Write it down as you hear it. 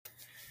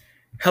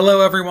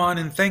Hello, everyone,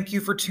 and thank you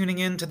for tuning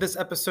in to this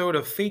episode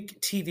of Fake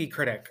TV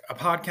Critic, a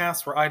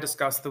podcast where I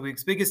discuss the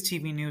week's biggest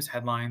TV news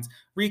headlines,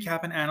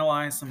 recap and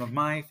analyze some of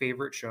my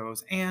favorite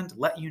shows, and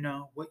let you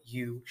know what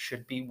you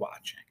should be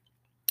watching.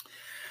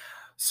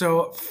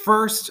 So,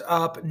 first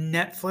up,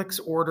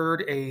 Netflix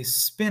ordered a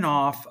spin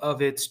off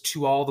of its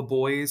To All the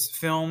Boys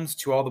films,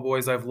 To All the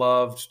Boys I've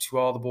Loved, To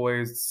All the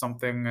Boys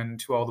Something, and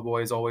To All the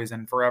Boys Always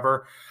and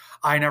Forever.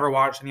 I never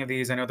watched any of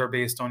these. I know they're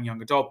based on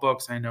young adult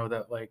books. I know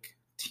that,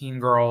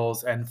 teen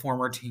girls and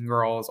former teen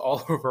girls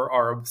all over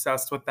are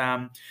obsessed with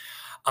them.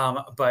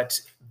 But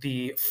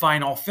the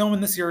final film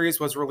in the series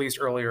was released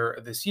earlier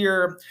this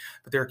year,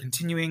 but they're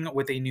continuing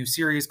with a new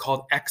series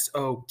called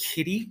XO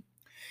Kitty,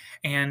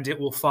 and it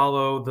will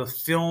follow the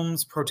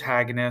film's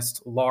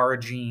protagonist, Lara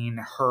Jean,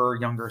 her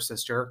younger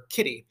sister,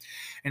 Kitty.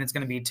 And it's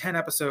going to be 10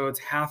 episodes,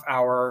 half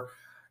hour,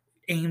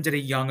 aimed at a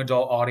young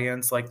adult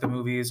audience like the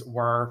movies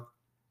were.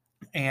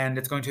 And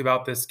it's going to be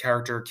about this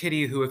character,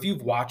 Kitty, who, if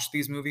you've watched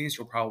these movies,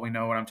 you'll probably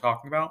know what I'm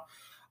talking about.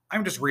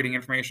 I'm just reading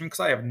information because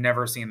I have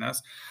never seen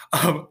this.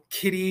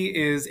 Kitty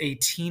is a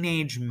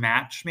teenage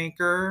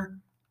matchmaker,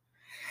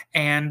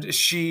 and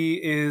she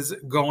is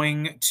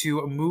going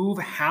to move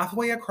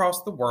halfway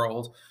across the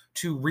world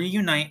to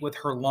reunite with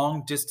her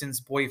long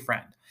distance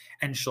boyfriend.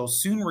 And she'll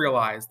soon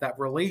realize that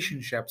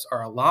relationships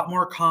are a lot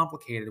more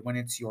complicated when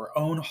it's your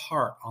own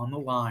heart on the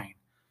line.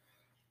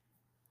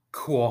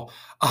 Cool.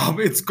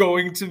 It's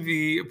going to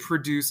be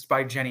produced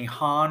by Jenny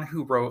Han,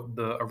 who wrote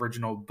the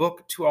original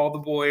book To All the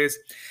Boys,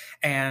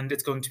 and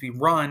it's going to be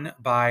run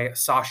by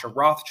Sasha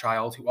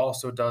Rothchild, who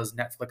also does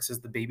Netflix's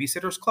The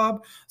Babysitters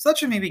Club. So that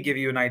should maybe give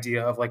you an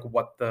idea of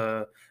what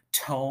the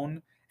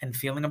tone and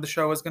feeling of the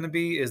show is going to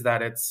be, is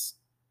that it's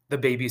The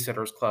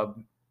Babysitters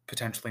Club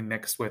potentially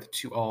mixed with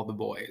To All the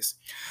Boys.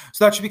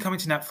 So that should be coming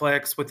to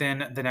Netflix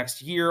within the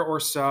next year or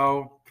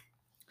so.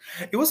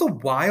 It was a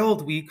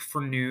wild week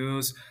for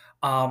news.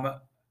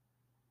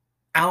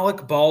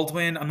 Alec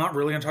Baldwin, I'm not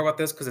really going to talk about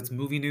this because it's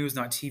movie news,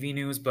 not TV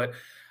news, but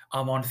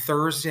on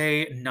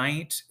Thursday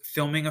night,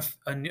 filming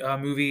a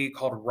movie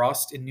called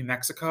Rust in New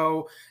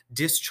Mexico,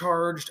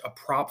 discharged a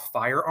prop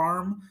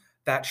firearm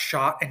that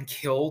shot and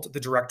killed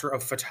the director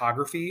of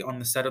photography on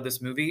the set of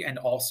this movie and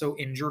also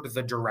injured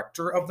the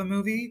director of the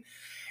movie.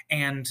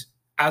 And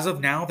as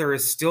of now, there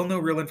is still no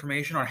real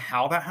information on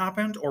how that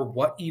happened or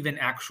what even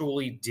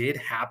actually did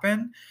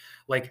happen.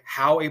 Like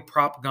how a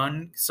prop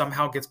gun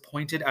somehow gets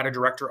pointed at a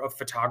director of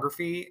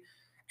photography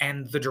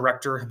and the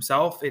director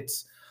himself.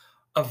 It's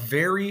a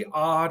very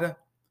odd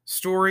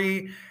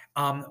story.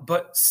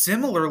 But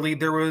similarly,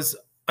 there was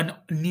a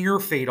near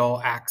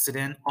fatal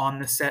accident on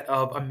the set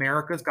of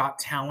America's Got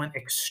Talent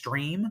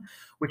Extreme,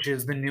 which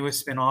is the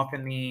newest spinoff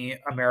in the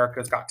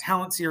America's Got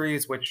Talent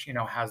series, which,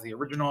 has the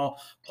original,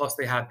 plus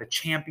they had the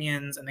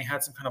champions, and they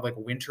had some kind of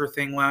winter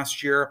thing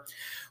last year.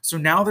 So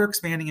now they're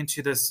expanding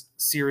into this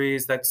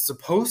series that's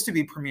supposed to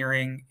be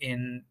premiering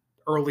in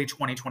early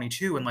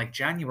 2022 in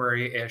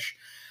January-ish,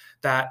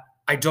 that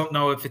I don't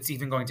know if it's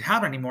even going to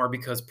happen anymore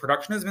because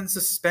production has been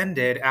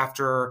suspended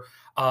after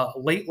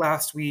late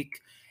last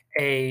week,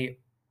 a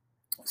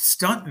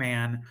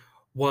stuntman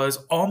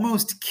was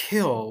almost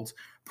killed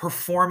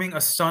performing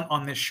a stunt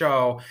on this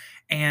show.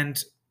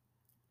 And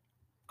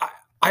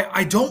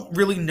I don't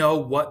really know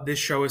what this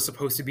show is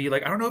supposed to be. I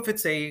don't know if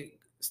it's a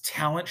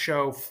talent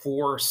show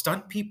for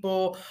stunt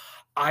people.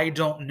 I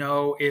don't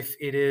know if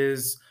it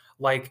is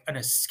an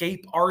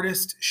escape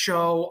artist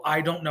show.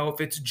 I don't know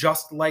if it's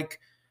just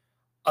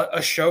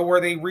a show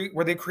where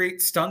they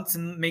create stunts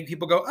and make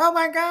people go, "Oh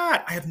my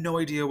God." I have no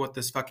idea what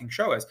this fucking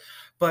show is.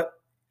 But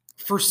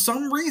for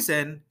some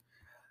reason,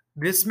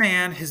 this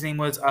man, his name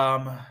was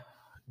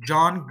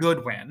Jonathan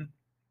Goodwin,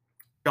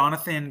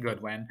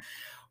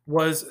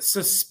 was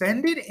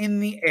suspended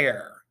in the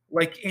air,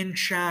 in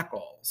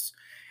shackles,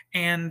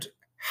 and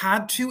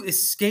had to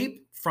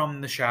escape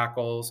from the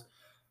shackles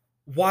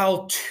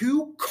while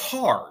two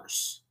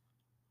cars,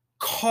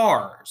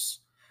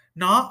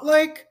 not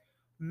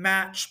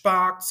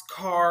matchbox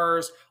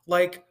cars,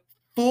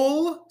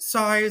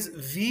 full-size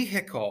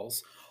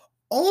vehicles,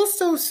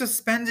 also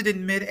suspended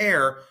in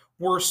midair,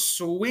 were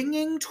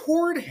swinging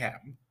toward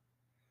him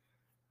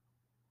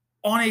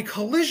on a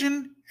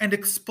collision and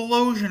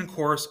explosion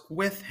course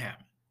with him.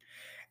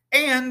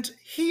 And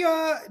he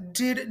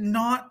did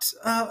not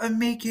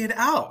make it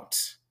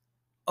out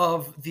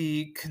of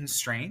the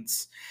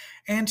constraints,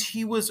 and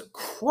he was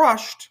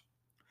crushed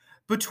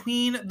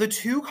between the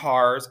two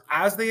cars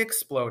as they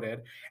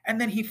exploded,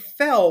 and then he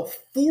fell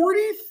 40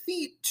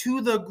 feet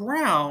to the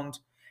ground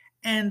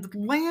and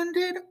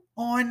landed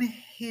on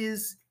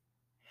his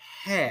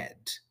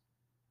head.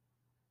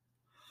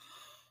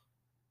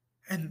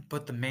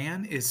 But the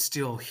man is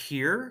still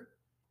here.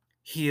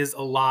 He is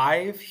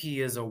alive.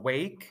 He is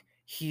awake.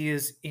 He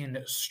is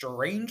in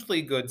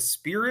strangely good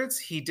spirits.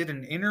 He did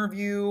an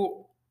interview,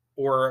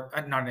 or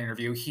not an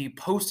interview. He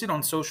posted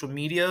on social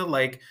media,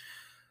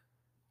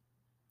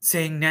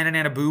 saying "nana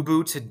nana boo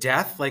boo" to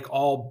death,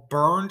 all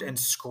burned and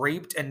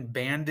scraped and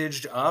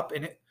bandaged up.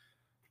 And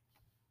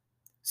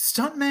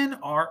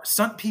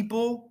stunt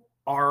people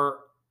are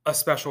a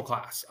special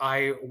class.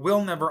 I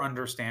will never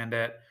understand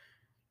it.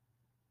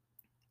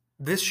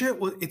 This shit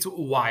it's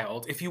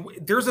wild.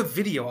 There's a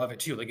video of it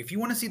too. Like if you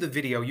want to see the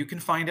video, you can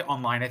find it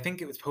online. I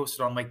think it was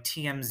posted on like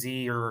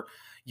TMZ or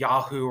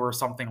Yahoo or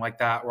something like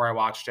that where I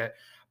watched it.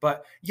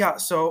 But yeah,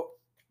 so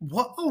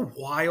what a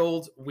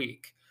wild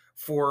week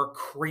for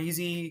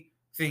crazy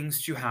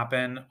things to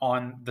happen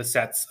on the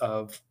sets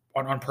of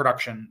on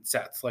production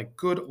sets. Like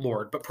good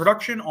lord. But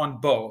production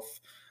on both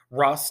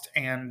Rust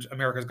and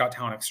America's Got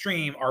Talent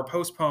Extreme are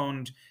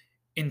postponed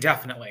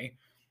indefinitely.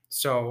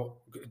 So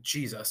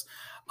Jesus.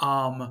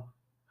 And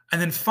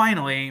then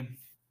finally,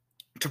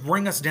 to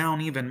bring us down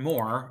even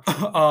more,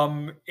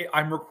 I'm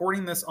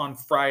recording this on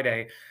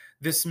Friday.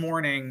 This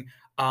morning,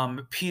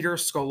 Peter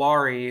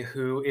Scolari,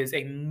 who is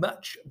a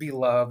much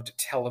beloved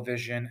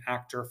television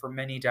actor for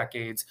many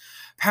decades,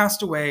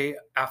 passed away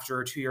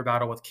after a 2-year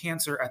battle with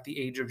cancer at the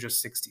age of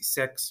just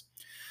 66.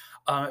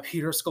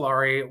 Peter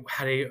Scolari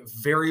had a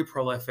very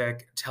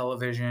prolific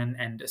television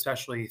and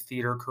especially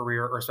theater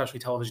career, or especially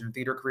television and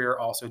theater career,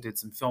 also did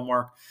some film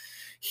work.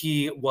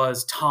 He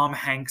was Tom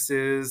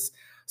Hanks's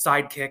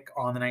sidekick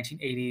on the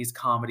 1980s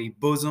comedy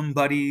Bosom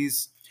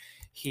Buddies.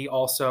 He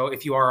also,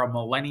 if you are a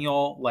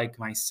millennial like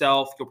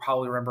myself, you'll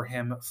probably remember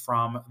him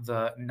from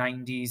the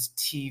 90s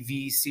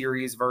TV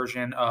series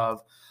version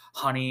of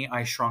Honey,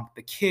 I Shrunk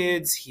the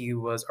Kids. He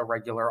was a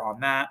regular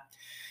on that.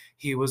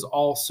 He was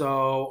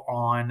also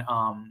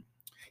on,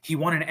 he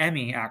won an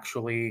Emmy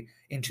actually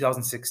in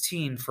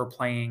 2016 for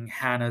playing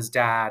Hannah's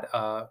dad,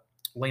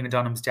 Lena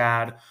Dunham's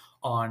dad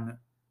on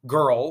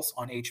Girls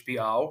on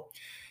HBO.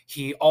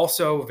 He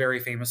also very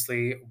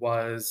famously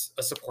was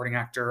a supporting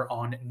actor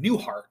on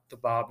Newhart, the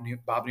Bob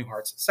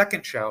Newhart's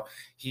second show.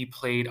 He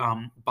played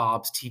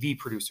Bob's TV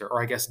producer,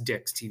 or I guess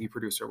Dick's TV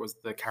producer was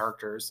the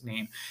character's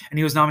name. And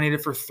he was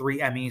nominated for 3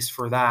 Emmys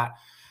for that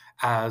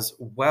as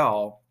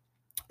well.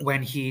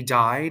 When he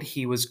died,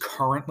 he was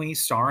currently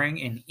starring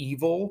in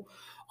Evil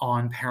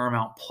on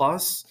Paramount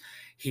Plus.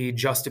 He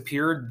just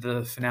appeared.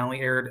 The finale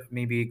aired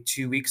maybe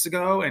 2 weeks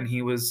ago, and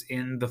he was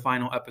in the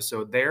final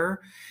episode there.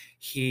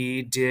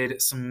 He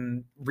did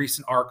some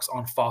recent arcs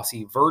on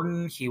Fosse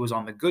Verdon. He was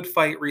on The Good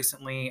Fight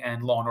recently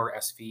and Law & Order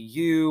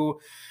SVU.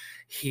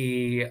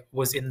 He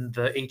was in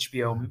the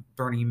HBO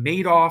Bernie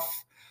Madoff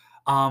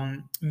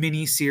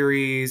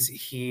miniseries.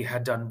 He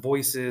had done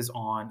voices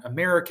on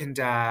American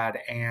Dad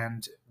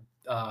and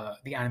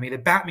the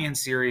animated Batman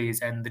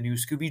series and the new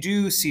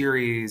Scooby-Doo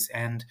series,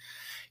 and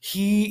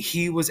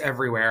he was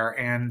everywhere.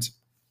 And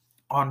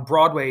on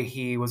Broadway,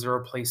 he was a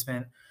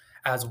replacement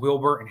as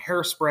Wilbur in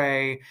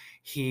Hairspray.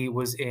 He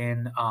was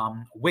in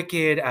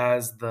Wicked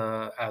as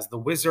the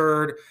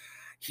Wizard.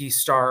 He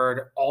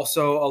starred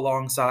also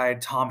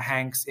alongside Tom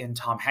Hanks in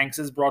Tom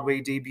Hanks's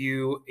Broadway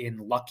debut in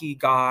Lucky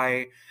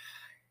Guy.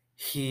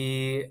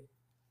 He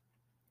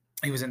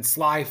was in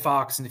Sly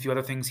Fox and a few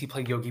other things. He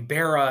played Yogi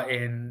Berra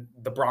in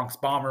The Bronx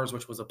Bombers,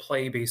 which was a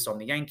play based on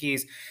the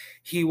Yankees.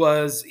 He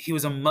was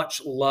a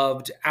much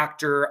loved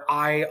actor.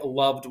 I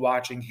loved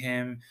watching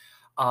him.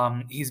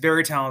 He's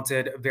very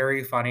talented,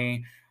 very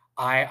funny.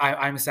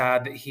 I'm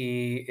sad that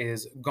he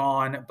is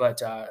gone,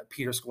 but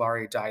Peter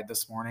Scolari died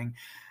this morning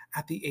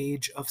at the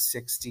age of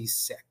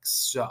 66.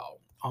 So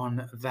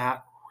on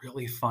that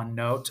really fun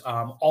note,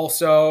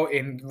 also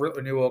in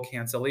renewal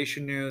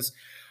cancellation news,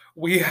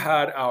 we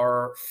had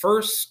our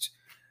first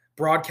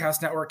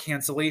broadcast network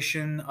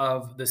cancellation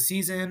of the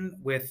season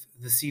with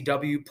the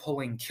CW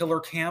pulling Killer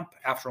Camp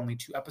after only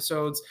 2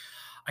 episodes.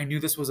 I knew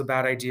this was a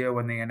bad idea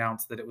when they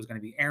announced that it was going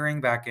to be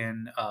airing back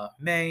in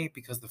May,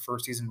 because the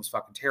first season was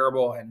fucking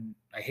terrible and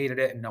I hated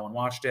it and no one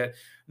watched it.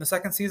 And the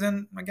second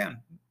season, again,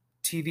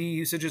 TV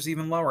usage is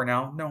even lower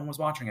now. No one was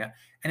watching it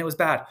and it was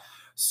bad.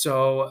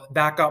 So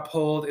that got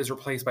pulled, is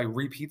replaced by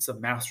repeats of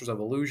Masters of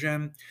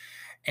Illusion.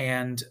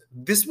 And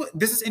this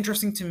is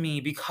interesting to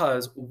me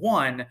because,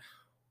 one,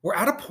 we're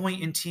at a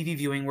point in TV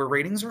viewing where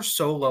ratings are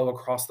so low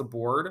across the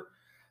board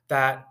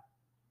that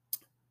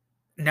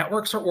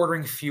networks are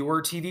ordering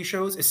fewer TV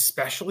shows,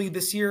 especially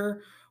this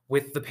year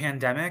with the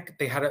pandemic.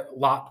 They had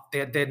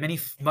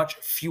much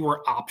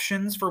fewer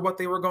options for what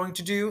they were going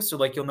to do. So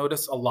like you'll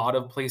notice a lot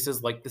of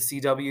places like the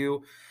CW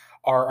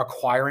are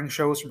acquiring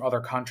shows from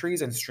other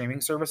countries and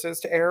streaming services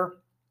to air.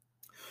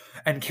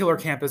 And Killer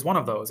Camp is one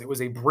of those. It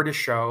was a British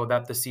show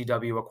that the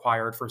CW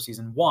acquired for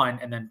season 1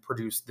 and then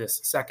produced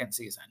this second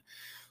season.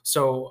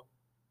 So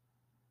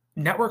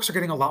networks are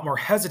getting a lot more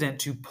hesitant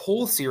to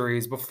pull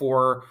series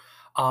before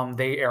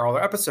they air all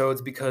their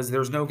episodes, because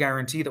there's no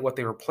guarantee that what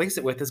they replace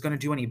it with is going to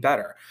do any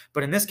better.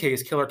 But in this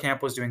case, Killer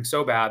Camp was doing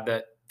so bad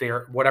that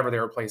whatever they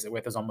replace it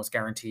with is almost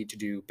guaranteed to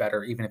do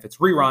better, even if it's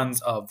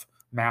reruns of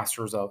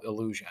Masters of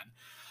Illusion.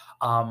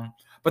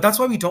 But that's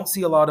why we don't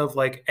see a lot of,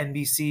 like,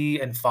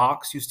 NBC and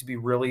Fox used to be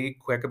really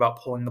quick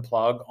about pulling the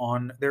plug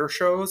on their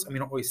shows. And we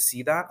don't always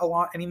see that a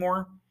lot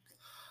anymore.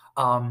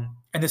 And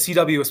the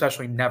CW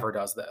especially never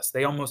does this.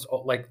 They almost,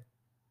 like,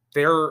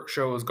 their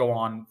shows go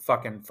on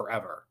fucking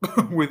forever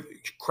with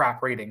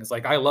crap ratings.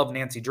 Like, I love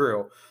Nancy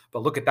Drew,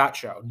 but look at that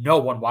show. No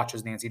one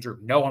watches Nancy Drew.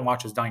 No one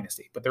watches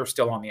Dynasty, but they're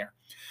still on the air.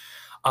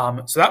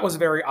 So that was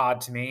very odd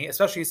to me,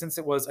 especially since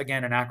it was,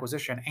 again, an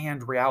acquisition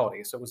and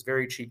reality. So it was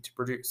very cheap to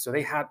produce.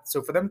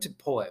 So for them to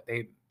pull it,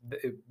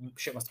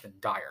 shit must have been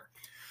dire.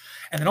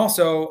 And then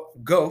also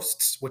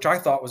Ghosts, which I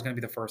thought was going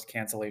to be the first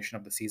cancellation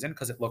of the season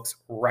because it looks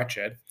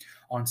wretched,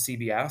 on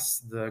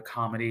CBS, the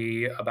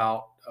comedy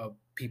about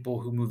people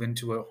who move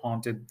into a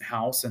haunted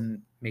house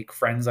and make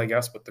friends, I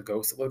guess, with the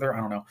ghosts that live there. I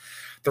don't know.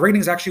 The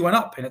ratings actually went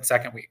up in its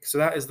second week. So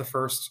that is the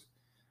first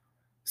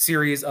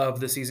series of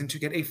the season to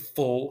get a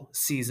full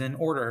season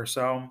order.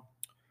 So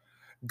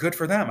good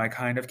for them. I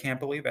kind of can't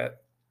believe it.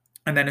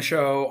 And then a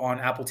show on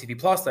Apple TV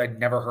Plus that I'd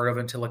never heard of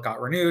until it got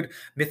renewed.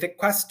 Mythic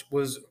Quest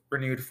was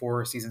renewed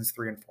for seasons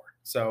 3 and 4.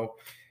 So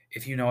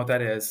if you know what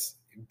that is,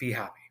 be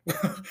happy.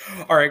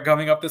 All right,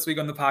 coming up this week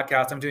on the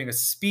podcast, I'm doing a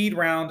speed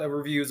round of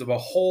reviews of a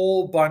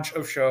whole bunch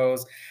of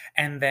shows,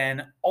 and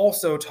then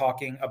also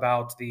talking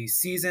about the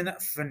season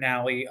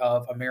finale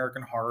of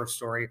American Horror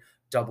Story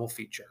double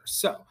feature.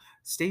 So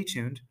stay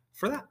tuned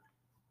for that.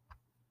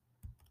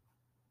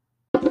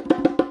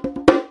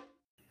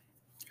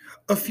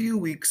 A few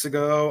weeks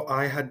ago,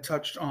 I had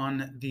touched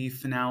on the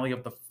finale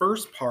of the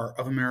first part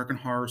of American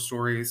Horror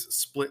Story's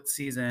split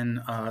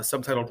season,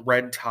 subtitled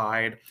Red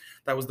Tide.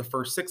 That was the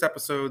first 6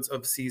 episodes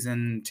of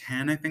season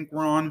 10, I think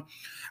we're on.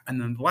 And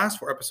then the last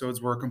 4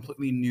 episodes were a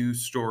completely new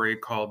story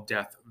called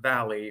Death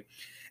Valley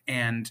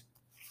and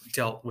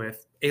dealt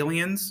with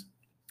aliens.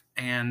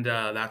 And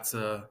that's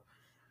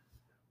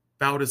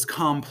about as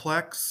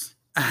complex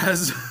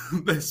as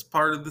this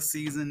part of the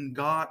season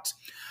got.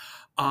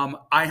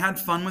 I had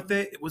fun with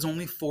it. It was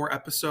only 4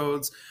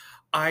 episodes.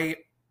 I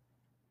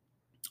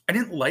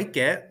didn't like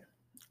it.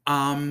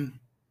 I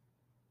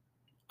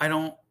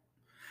don't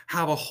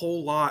have a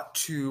whole lot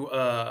to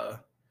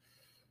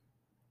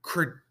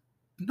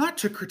not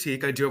to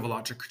critique. I do have a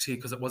lot to critique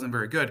because it wasn't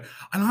very good.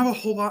 I don't have a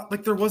whole lot,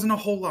 there wasn't a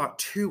whole lot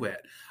to it.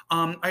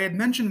 I had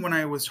mentioned when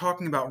I was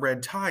talking about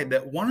Red Tide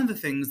that one of the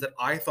things that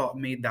I thought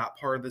made that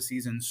part of the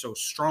season so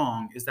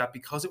strong is that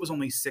because it was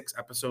only 6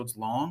 episodes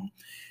long,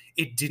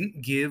 it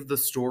didn't give the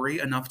story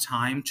enough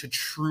time to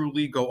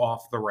truly go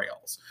off the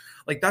rails.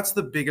 That's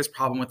the biggest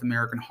problem with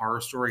American Horror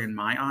Story in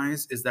my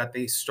eyes, is that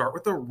they start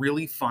with a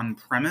really fun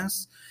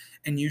premise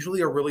and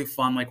usually a really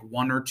fun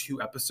 1 or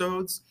 2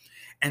 episodes.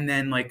 And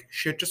then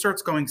shit just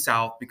starts going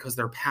south because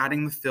they're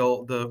padding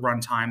the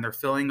runtime, they're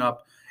filling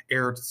up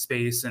air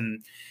space,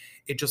 and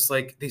it just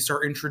they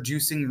start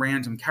introducing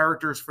random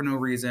characters for no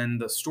reason.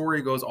 The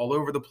story goes all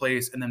over the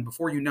place, and then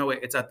before you know it,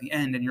 it's at the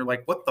end, and you're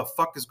like, what the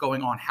fuck is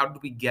going on? How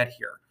did we get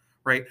here?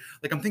 Right?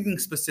 I'm thinking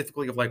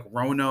specifically of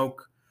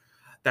Roanoke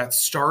that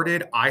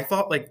started, I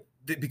thought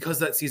because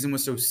that season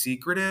was so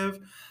secretive,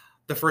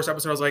 the first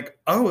episode I was like,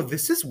 oh,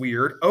 this is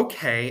weird.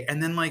 Okay.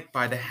 And then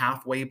by the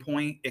halfway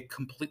point, it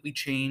completely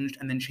changed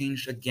and then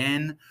changed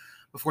again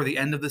before the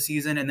end of the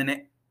season. And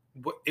then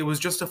it was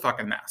just a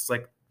fucking mess.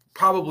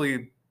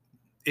 Probably,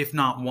 if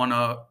not one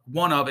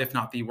of, if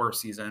not the worst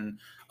season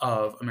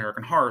of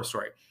American Horror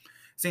Story.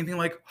 Same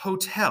thing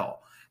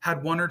Hotel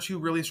had 1 or 2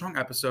 really strong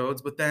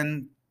episodes, but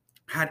then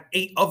had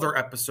 8 other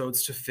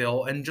episodes to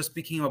fill and just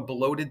became a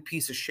bloated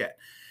piece of shit.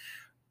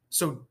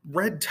 So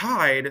Red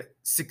Tide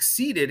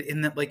succeeded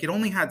in that it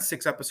only had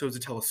 6 episodes to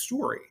tell a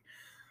story.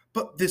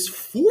 But this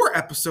 4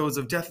 episodes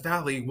of Death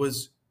Valley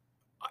was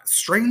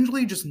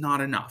strangely just not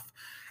enough.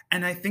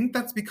 And I think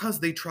that's because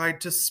they tried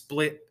to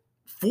split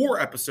 4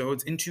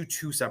 episodes into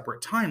 2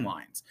 separate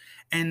timelines.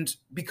 And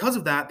because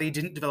of that, they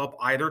didn't develop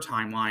either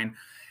timeline.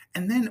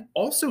 And then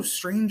also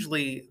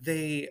strangely,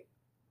 the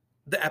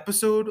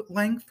episode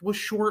length was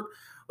short.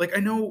 I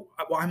know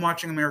I'm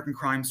watching American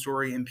Crime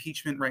Story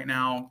Impeachment right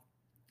now,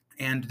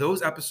 and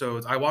those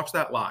episodes, I watched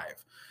that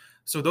live.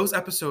 So those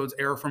episodes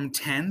air from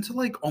 10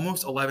 to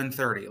almost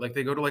 11:30.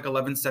 They go to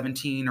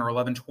 11:17 or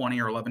 11:20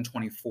 or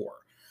 11:24.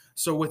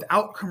 So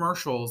without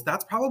commercials,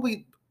 that's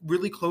probably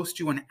really close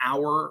to an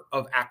hour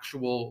of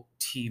actual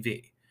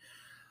TV.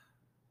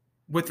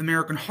 With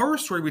American Horror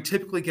Story, we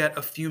typically get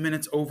a few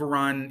minutes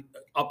overrun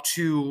up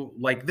to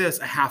this,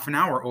 a half an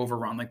hour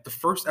overrun. The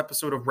first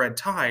episode of Red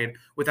Tide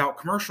without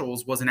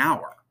commercials was an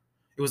hour.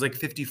 It was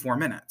 54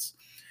 minutes.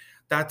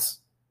 That's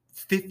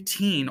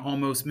 15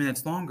 almost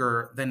minutes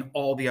longer than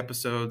all the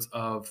episodes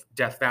of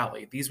Death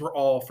Valley. These were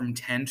all from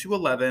 10 to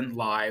 11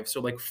 live,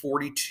 so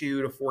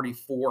 42 to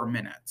 44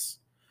 minutes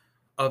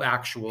of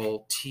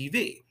actual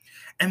TV.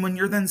 And when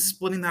you're then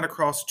splitting that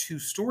across 2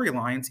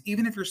 storylines,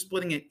 even if you're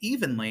splitting it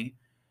evenly,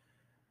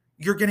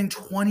 you're getting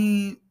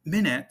 20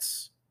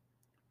 minutes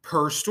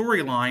per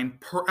storyline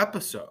per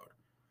episode.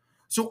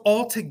 So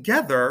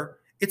altogether,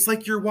 it's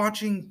you're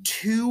watching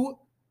 2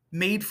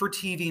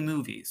 made-for-TV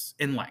movies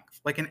in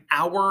length, an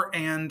hour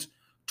and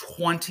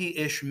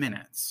 20-ish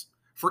minutes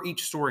for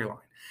each storyline.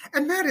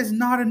 And that is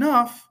not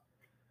enough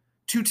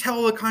to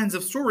tell the kinds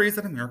of stories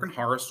that American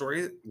Horror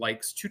Story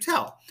likes to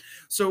tell.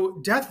 So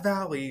Death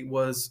Valley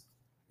was,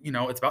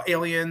 it's about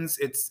aliens.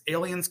 It's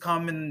aliens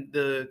come in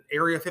the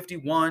Area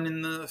 51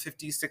 in the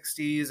 50s,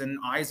 60s, and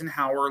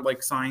Eisenhower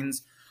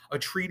signs a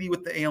treaty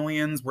with the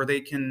aliens where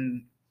they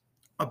can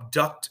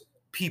abduct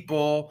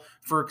people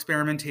for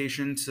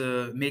experimentation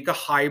to make a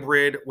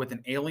hybrid with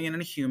an alien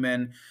and a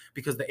human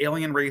because the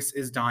alien race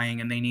is dying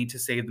and they need to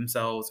save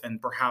themselves,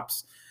 and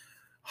perhaps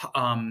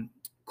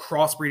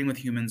crossbreeding with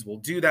humans will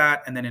do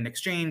that, and then in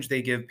exchange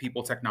they give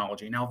people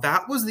technology. Now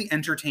that was the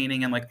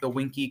entertaining and like the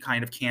winky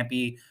kind of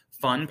campy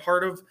fun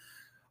part of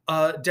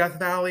Death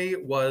Valley,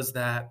 was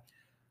that,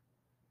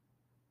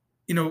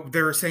 you know,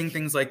 they're saying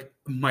things like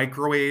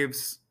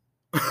microwaves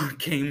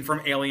came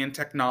from alien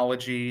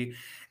technology,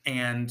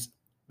 and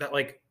that,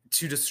 like,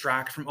 to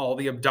distract from all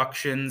the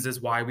abductions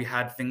is why we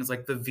had things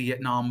like the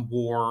Vietnam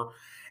War,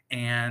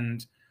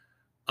 and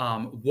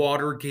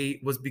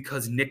Watergate was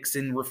because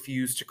Nixon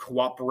refused to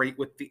cooperate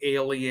with the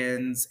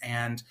aliens,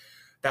 and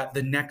that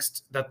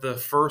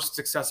the first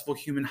successful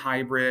human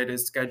hybrid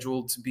is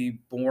scheduled to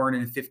be born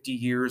in 50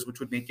 years, which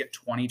would make it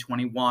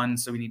 2021.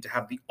 So we need to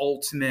have the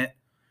ultimate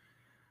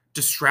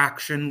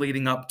distraction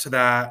leading up to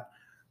that,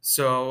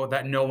 so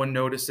that no one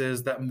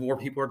notices that more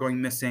people are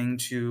going missing,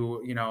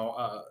 to, you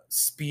know,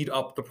 speed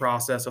up the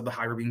process of the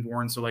hybrid being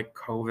born. So like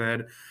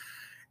COVID,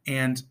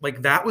 and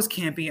like that was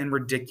campy and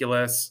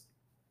ridiculous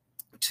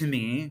to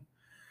me.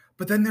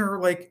 But then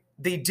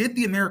they did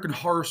the American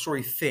Horror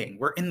Story thing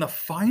where in the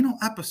final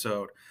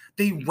episode,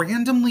 they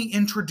randomly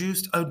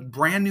introduced a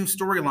brand new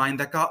storyline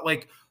that got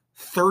like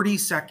 30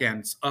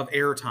 seconds of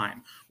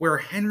airtime, where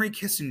Henry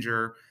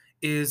Kissinger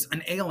is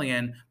an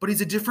alien, but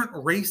he's a different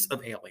race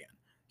of alien.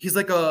 He's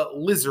like a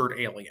lizard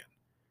alien.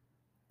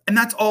 And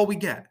that's all we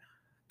get.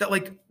 That,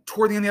 like,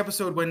 toward the end of the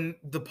episode, when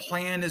the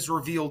plan is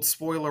revealed,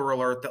 spoiler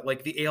alert, that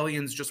like the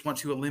aliens just want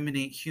to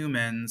eliminate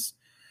humans,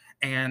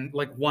 and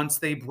like once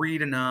they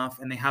breed enough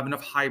and they have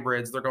enough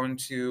hybrids, they're going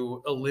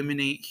to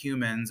eliminate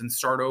humans and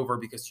start over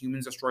because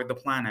humans destroyed the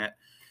planet,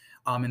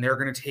 and they're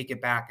going to take it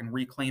back and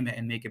reclaim it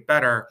and make it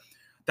better,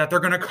 that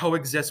they're going to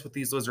coexist with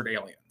these lizard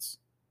aliens.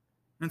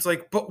 And it's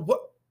like, but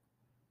what?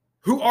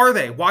 Who are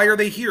they? Why are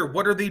they here?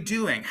 What are they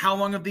doing? How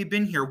long have they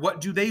been here?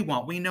 What do they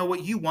want? We know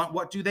what you want.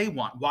 What do they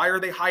want? Why are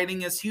they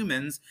hiding as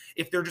humans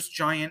if they're just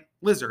giant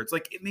lizards?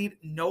 Like, it made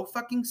no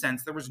fucking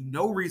sense. There was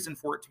no reason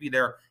for it to be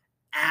there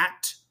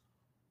at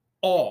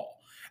all.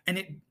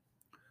 And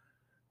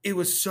it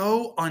was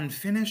so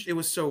unfinished. It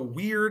was so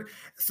weird.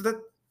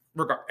 So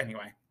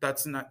anyway,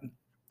 that's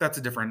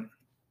a different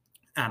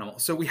animal.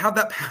 So we have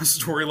that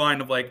past storyline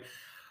of like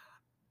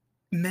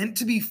meant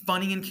to be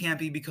funny and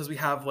campy because we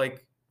have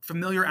like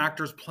familiar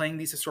actors playing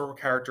these historical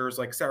characters.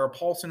 Like Sarah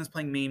Paulson is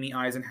playing Mamie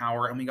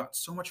Eisenhower, and we got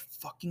so much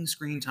fucking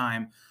screen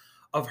time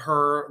of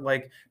her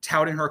like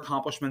touting her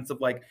accomplishments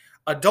of like,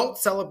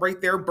 adults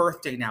celebrate their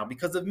birthday now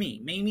because of me,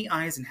 Mamie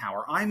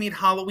Eisenhower. I made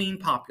Halloween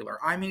popular.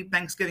 I made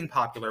Thanksgiving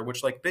popular,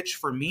 which, like, bitch,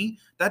 for me,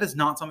 that is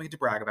not something to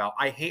brag about.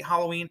 I hate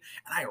Halloween,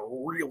 and I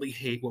really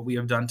hate what we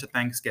have done to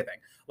Thanksgiving.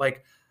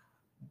 Like,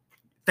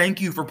 thank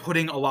you for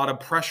putting a lot of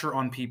pressure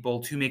on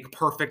people to make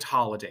perfect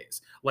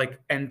holidays, like,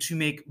 and to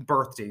make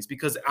birthdays,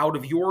 because out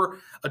of your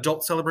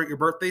adult celebrate your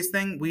birthdays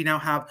thing, we now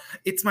have,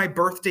 it's my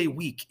birthday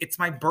week, it's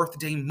my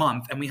birthday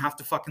month, and we have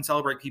to fucking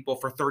celebrate people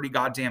for 30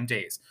 goddamn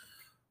days.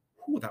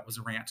 Ooh, that was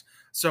a rant.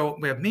 So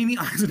we have Mamie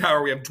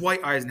Eisenhower, we have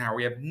Dwight Eisenhower,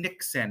 we have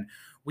Nixon,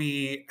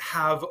 we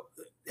have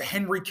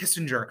Henry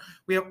Kissinger.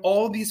 We have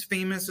all these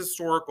famous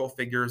historical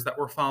figures that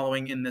we're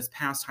following in this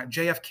past time.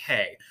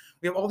 JFK.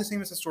 We have all these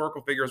famous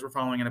historical figures we're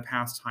following in a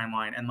past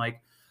timeline. And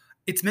like,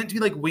 it's meant to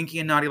be like winky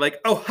and naughty, like,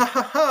 oh, ha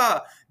ha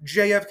ha,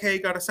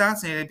 JFK got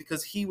assassinated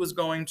because he was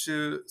going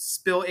to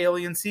spill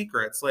alien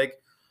secrets. Like,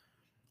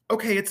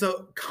 okay, it's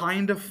a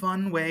kind of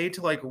fun way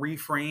to like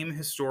reframe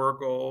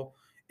historical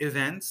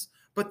events,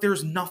 but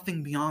there's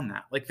nothing beyond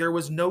that. Like, there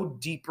was no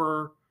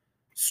deeper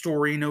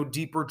story, no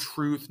deeper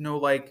truth, no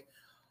like,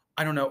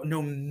 I don't know,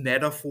 no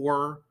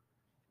metaphor.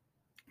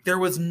 There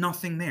was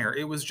nothing there.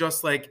 It was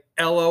just like,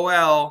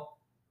 LOL,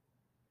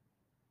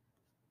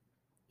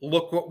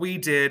 look what we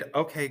did.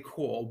 Okay,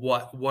 cool.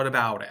 What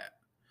about it?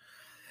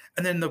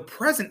 And then the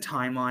present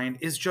timeline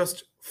is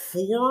just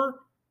 4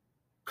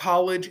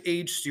 college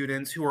age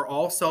students who are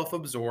all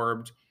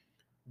self-absorbed,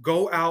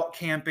 go out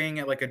camping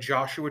at like a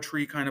Joshua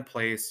Tree kind of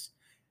place,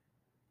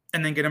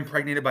 and then get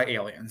impregnated by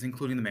aliens,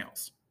 including the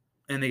males.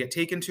 And they get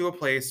taken to a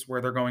place where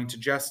they're going to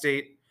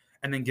gestate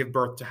and then give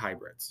birth to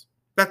hybrids.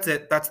 That's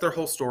it. That's their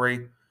whole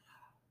story.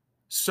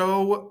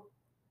 So,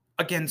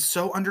 again,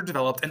 so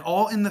underdeveloped, and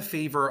all in the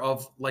favor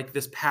of like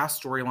this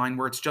past storyline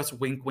where it's just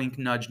wink, wink,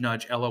 nudge,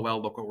 nudge,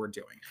 LOL, look what we're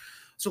doing.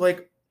 So,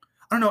 like,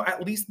 I don't know,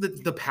 at least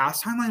the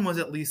past timeline was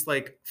at least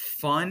like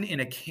fun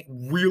in a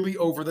really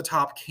over the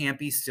top,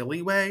 campy,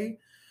 silly way.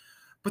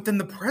 But then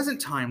the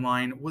present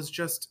timeline was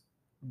just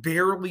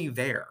barely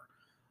there.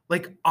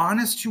 Like,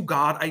 honest to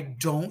God, I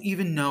don't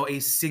even know a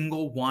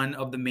single one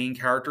of the main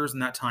characters in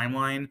that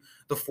timeline,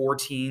 the 4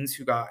 teens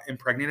who got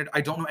impregnated.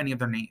 I don't know any of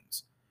their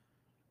names.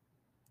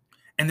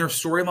 And their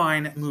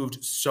storyline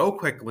moved so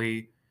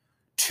quickly.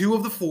 2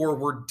 of the 4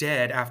 were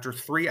dead after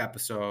 3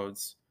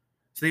 episodes.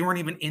 So they weren't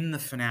even in the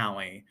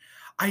finale.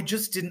 I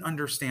just didn't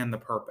understand the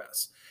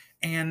purpose.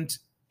 And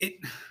I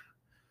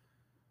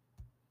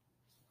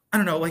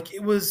don't know, like,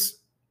 it was,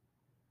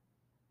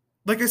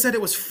 like I said,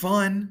 it was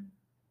fun.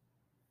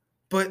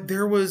 but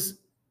there was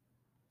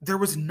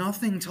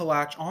nothing to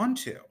latch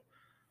onto.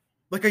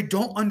 Like, I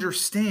don't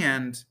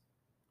understand.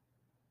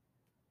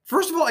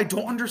 First of all, I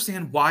don't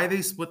understand why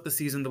they split the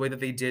season the way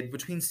that they did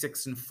between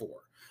 6 and 4.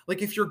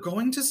 Like, if you're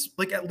going to,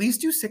 like, at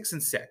least do 6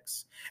 and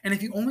 6. And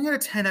if you only had a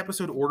 10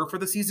 episode order for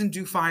the season,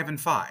 do 5 and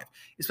 5.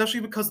 Especially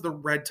because the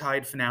Red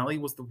Tide finale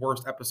was the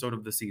worst episode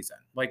of the season.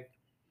 Like,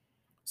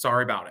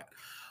 sorry about it.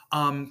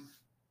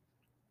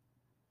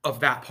 Of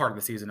that part of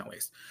the season, at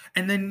least.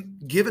 And then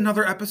give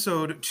another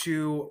episode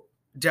to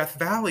Death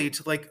Valley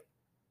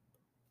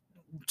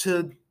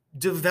to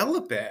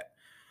develop it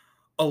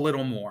a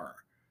little more.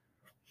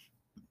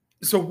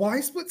 So why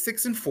split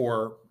 6 and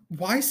 4?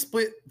 Why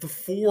split the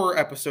 4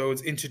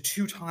 episodes into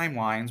 2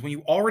 timelines when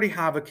you already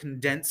have a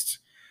condensed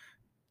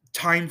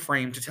time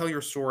frame to tell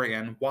your story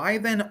in? Why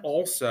then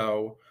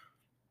also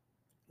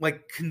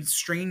like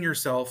constrain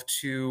yourself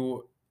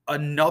to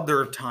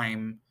another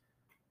time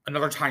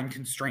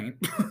constraint?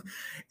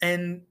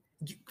 And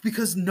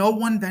because no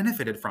one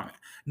benefited from it.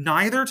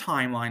 Neither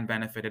timeline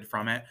benefited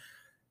from it.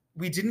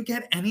 We didn't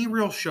get any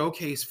real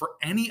showcase for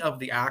any of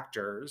the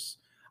actors.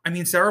 I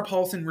mean, Sarah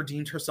Paulson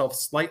redeemed herself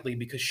slightly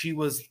because she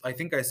was, I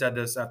think I said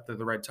this at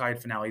the Red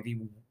Tide finale, the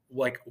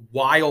like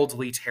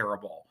wildly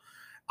terrible,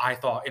 I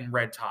thought, in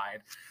Red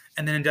Tide.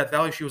 And then in Death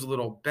Valley, she was a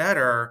little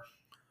better,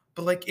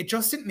 but like it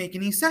just didn't make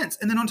any sense.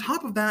 And then on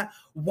top of that,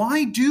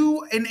 why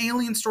do an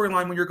alien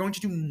storyline when you're going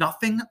to do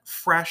nothing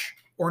fresh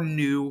or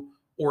new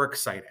or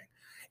exciting?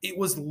 It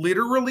was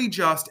literally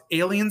just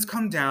aliens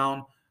come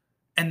down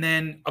and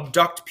then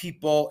abduct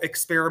people,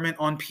 experiment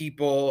on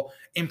people,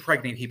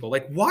 impregnate people.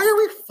 Like, why are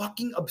we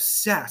fucking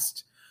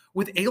obsessed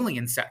with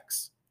alien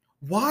sex?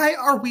 Why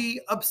are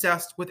we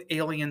obsessed with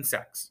alien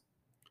sex?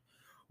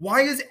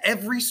 Why is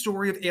every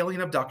story of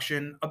alien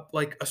abduction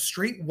like a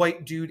straight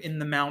white dude in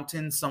the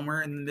mountains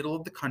somewhere in the middle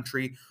of the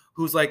country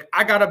who's like,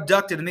 I got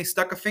abducted and they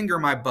stuck a finger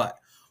in my butt?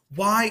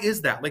 Why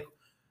is that? Like,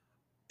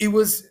 it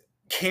was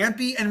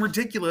campy and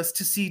ridiculous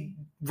to see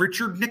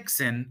Richard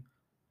Nixon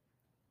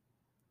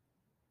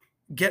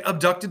get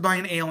abducted by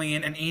an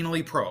alien and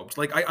anally probed.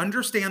 Like, I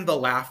understand the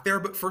laugh there,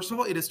 but first of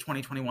all, it is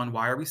 2021.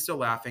 Why are we still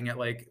laughing at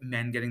like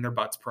men getting their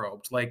butts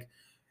probed? Like,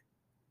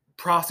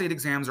 prostate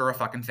exams are a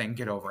fucking thing.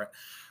 Get over it.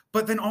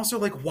 But then also,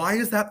 like, why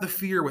is that the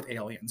fear with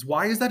aliens?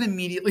 Why is that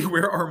immediately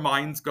where our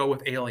minds go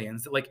with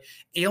aliens? That like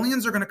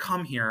aliens are going to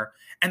come here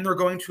and they're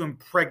going to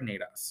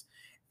impregnate us.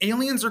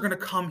 Aliens are going to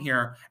come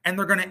here and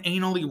they're going to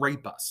anally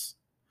rape us.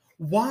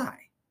 Why?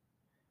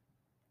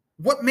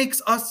 What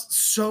makes us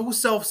so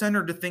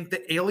self-centered to think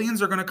that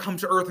aliens are going to come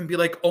to Earth and be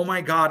like, oh my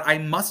God, I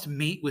must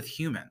mate with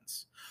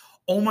humans.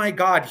 Oh my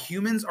God,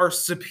 humans are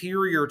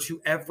superior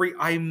to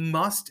I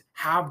must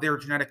have their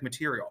genetic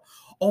material.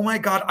 Oh my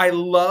God, I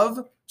love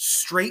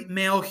straight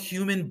male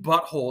human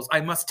buttholes. I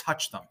must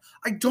touch them.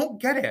 I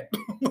don't get it.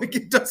 Like,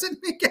 it doesn't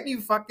make any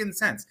fucking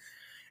sense.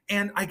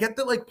 And I get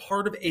that like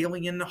part of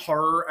alien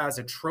horror as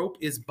a trope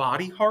is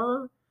body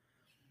horror.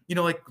 You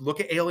know, like look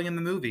at Alien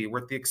the movie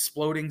with the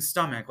exploding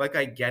stomach. Like,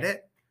 I get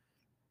it.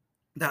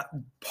 That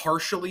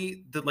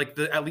partially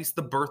at least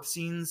the birth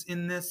scenes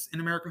in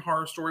American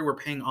Horror Story were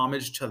paying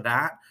homage to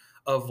that,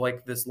 of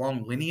like this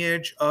long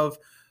lineage of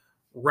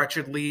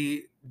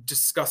wretchedly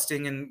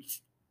disgusting and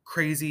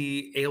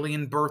crazy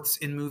alien births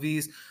in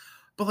movies.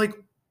 But like,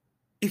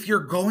 if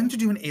you're going to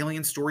do an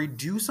alien story,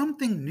 do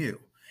something new.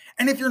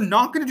 And if you're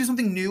not going to do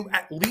something new,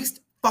 at least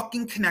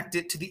fucking connect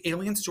it to the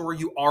alien story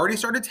you already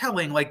started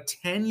telling like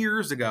 10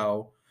 years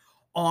ago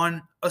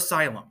on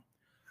Asylum.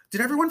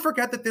 Did everyone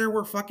forget that there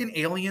were fucking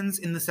aliens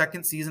in the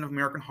second season of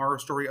American Horror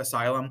Story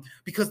Asylum?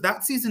 Because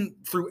that season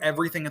threw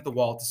everything at the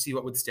wall to see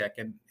what would stick.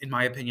 And in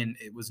my opinion,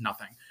 it was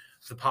nothing.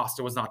 The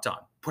pasta was not done.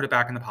 Put it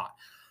back in the pot.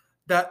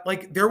 That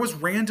like there was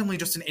randomly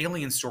just an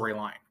alien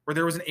storyline where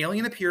there was an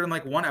alien appeared in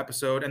like one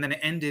episode and then it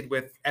ended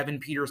with Evan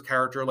Peters'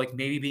 character like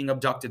maybe being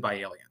abducted by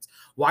aliens.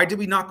 Why did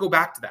we not go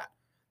back to that?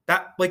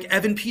 That like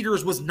Evan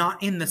Peters was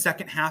not in the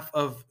second half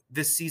of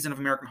this season of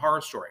American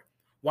Horror Story.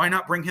 Why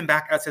not bring him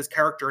back as his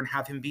character and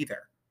have him be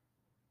there?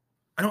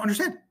 I don't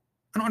understand.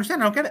 I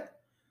don't get it.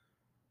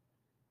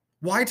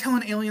 Why tell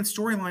an alien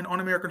storyline on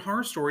American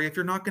Horror Story if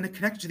you're not going to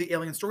connect it to the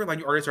alien storyline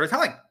you already started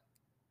telling?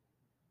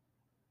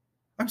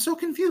 I'm so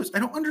confused. I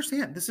don't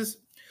understand.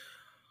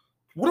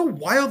 What a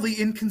wildly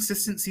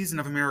inconsistent season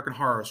of American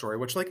Horror Story,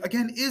 which, like,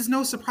 again, is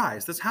no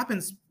surprise. This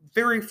happens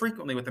very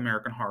frequently with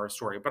American Horror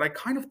Story, but I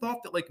kind of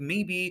thought that, like,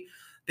 maybe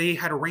they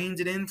had reined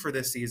it in for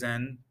this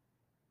season,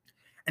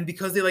 and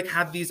because they, like,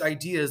 had these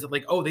ideas that,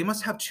 like, oh, they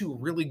must have 2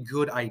 really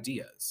good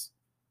ideas.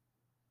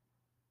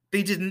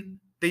 They didn't.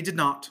 They did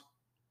not.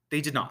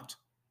 They did not.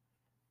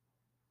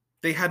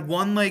 They had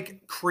one,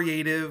 like,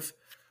 creative,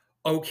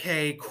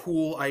 okay,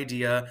 cool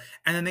idea,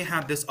 and then they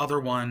had this other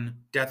one,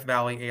 Death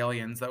Valley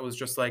Aliens, that was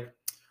just like,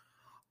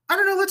 I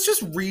don't know, let's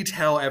just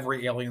retell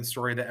every alien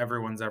story that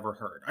everyone's ever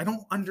heard. I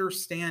don't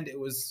understand.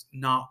 It's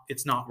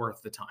not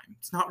worth the time.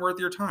 It's not worth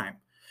your time.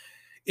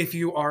 if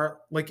you are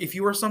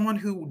someone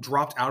who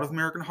dropped out of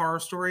American Horror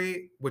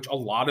Story, which a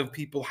lot of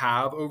people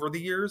have over the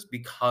years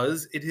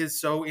because it is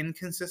so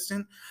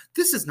inconsistent,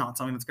 this is not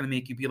something that's going to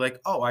make you be like,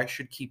 oh, I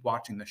should keep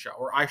watching the show,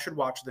 or I should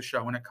watch the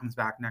show when it comes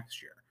back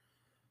next year.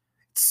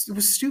 It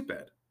was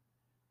stupid.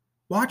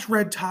 Watch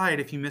Red Tide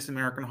if you miss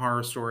American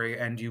Horror Story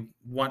and you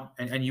want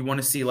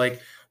to see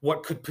like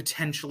what could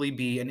potentially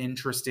be an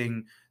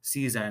interesting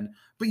season,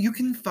 but you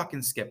can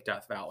fucking skip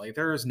Death Valley.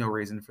 There is no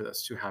reason for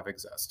this to have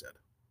existed.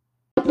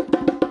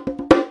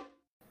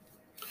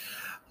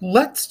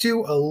 Let's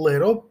do a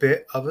little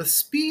bit of a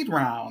speed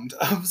round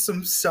of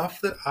some stuff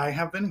that I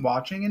have been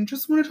watching and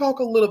just want to talk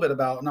a little bit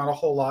about, not a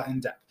whole lot in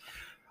depth.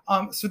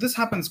 So this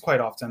happens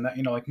quite often that,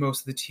 like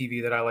most of the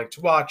TV that I like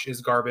to watch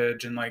is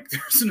garbage and like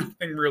there's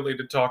nothing really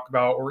to talk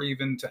about or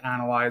even to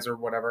analyze or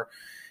whatever.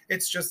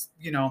 It's just,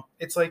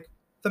 it's like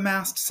The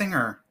Masked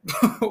Singer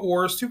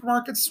or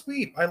Supermarket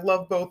Sweep. I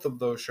love both of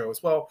those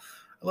shows. Well,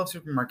 I love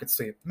Supermarket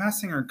Sweep. The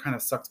Masked Singer kind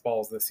of sucks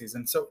balls this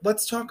season. So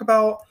let's talk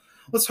about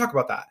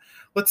that.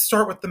 Let's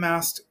start with The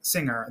Masked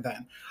Singer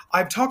then.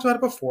 I've talked about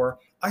it before.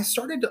 I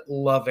started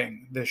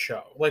loving this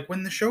show. Like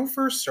when the show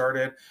first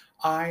started,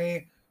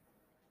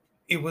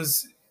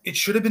 it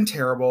should have been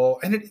terrible,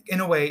 and it in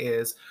a way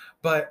is,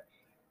 but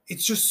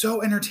it's just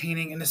so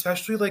entertaining. And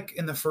especially like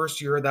in the first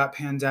year of that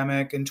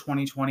pandemic in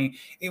 2020,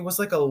 it was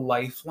like a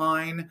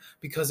lifeline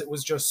because it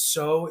was just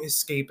so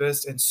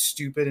escapist and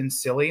stupid and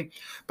silly.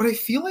 But I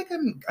feel like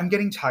I'm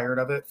getting tired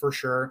of it for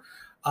sure.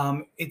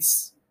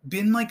 It's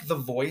been like The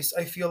Voice,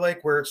 I feel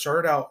like, where it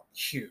started out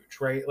huge,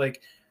 right?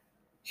 Like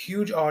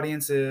huge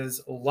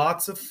audiences,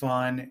 lots of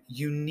fun,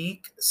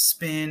 unique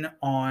spin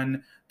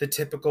on the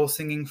typical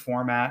singing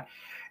format.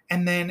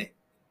 And then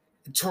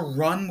to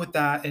run with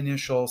that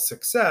initial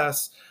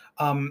success,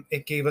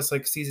 it gave us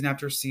like season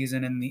after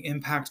season, and the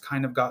impact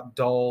kind of got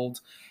dulled.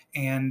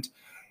 And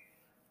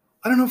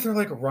I don't know if they're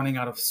like running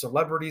out of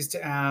celebrities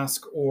to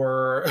ask,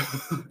 or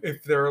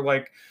if they're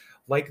like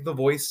The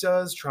Voice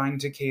does, trying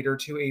to cater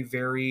to a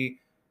very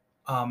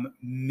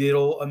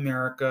middle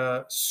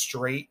America,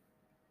 straight,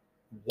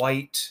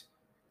 white,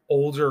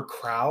 older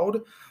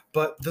crowd.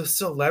 But the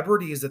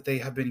celebrities that they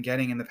have been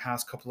getting in the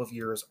past couple of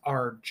years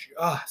are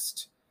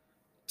just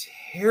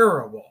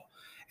terrible.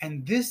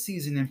 And this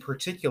season in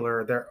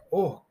particular,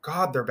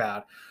 they're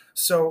bad.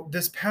 So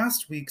this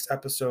past week's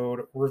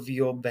episode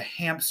revealed the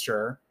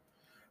hamster,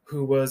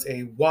 who was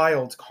a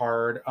wild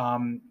card,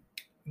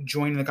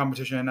 joining the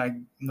competition,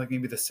 like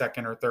maybe the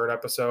second or third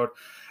episode,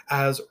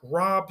 as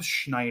Rob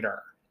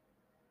Schneider,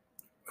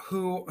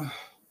 who,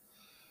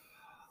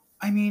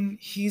 I mean,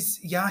 he's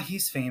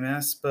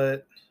famous,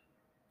 but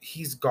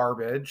he's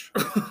garbage.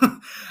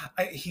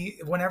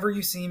 Whenever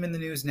you see him in the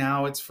news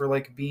now, it's for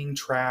like being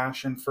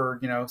trash and for,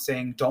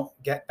 saying don't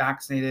get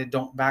vaccinated,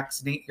 don't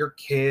vaccinate your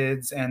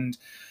kids, and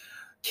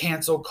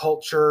cancel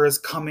culture is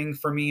coming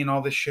for me and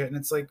all this shit. And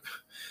it's like,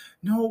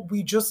 no,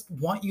 we just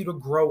want you to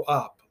grow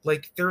up.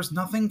 Like, there's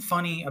nothing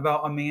funny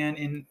about a man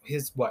in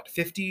his,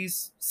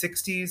 50s,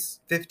 60s,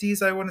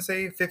 50s, I want to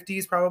say,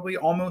 50s probably,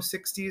 almost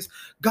 60s,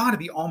 gotta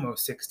be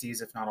almost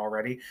 60s, if not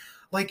already,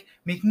 like,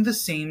 making the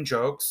same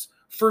jokes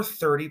for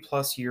 30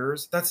 plus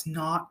years. That's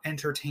not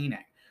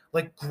entertaining.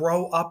 Like,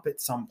 grow up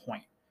at some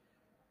point.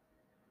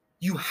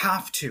 You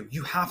have to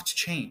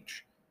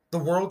change. The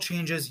world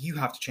changes, you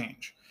have to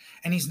change.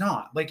 And he's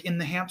not. Like, in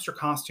the hamster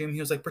costume, he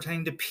was like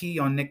pretending to pee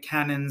on Nick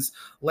Cannon's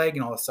leg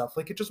and all this stuff.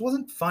 Like, it just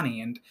wasn't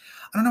funny. And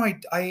I don't know,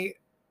 I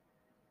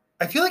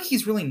feel like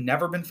he's really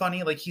never been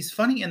funny. Like, he's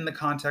funny in the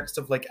context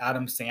of like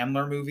Adam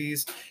Sandler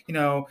movies.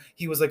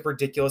 He was like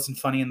ridiculous and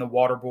funny in The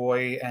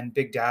Waterboy and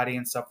Big Daddy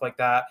and stuff like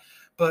that.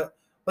 But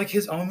like,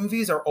 his own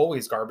movies are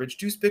always garbage.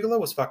 Deuce Bigalow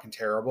was fucking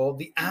terrible.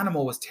 The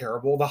Animal was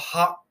terrible. The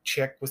Hot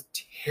Chick was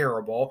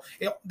terrible.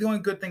 The only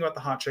good thing about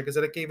The Hot Chick is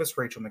that it gave us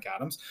Rachel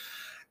McAdams.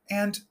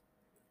 And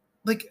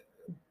like,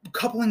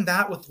 coupling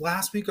that with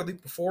last week or the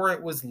week before,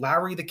 it was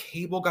Larry the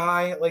Cable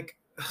Guy. Like,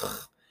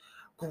 ugh,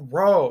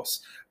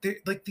 gross.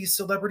 Like, these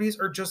celebrities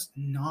are just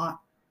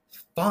not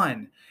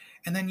fun.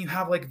 And then you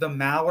have like the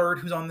Mallard,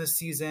 who's on this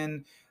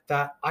season,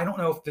 that I don't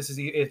know if this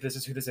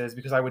is who this is,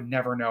 because I would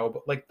never know.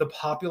 But like, the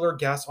popular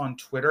guess on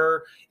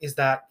Twitter is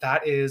that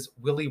is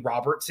Willie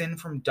Robertson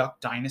from Duck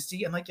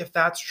Dynasty. And like, if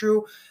that's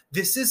true,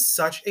 this is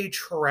such a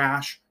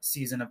trash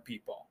season of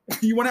people.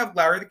 You want to have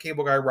Larry the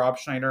Cable Guy, Rob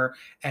Schneider,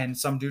 and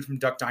some dude from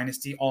Duck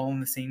Dynasty all in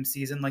the same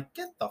season? Like,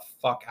 get the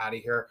fuck out of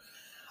here.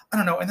 I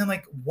don't know. And then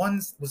like,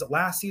 was it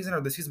last season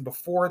or the season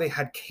before, they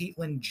had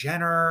Caitlyn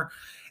Jenner,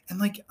 and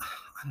like,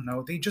 I don't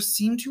know, they just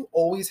seem to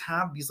always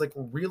have these like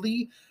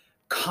really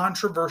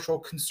controversial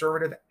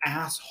conservative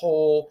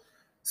asshole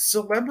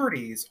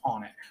celebrities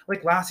on it.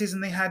 Like last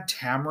season they had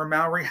Tamara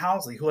Mowry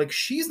Housley, who, like,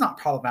 she's not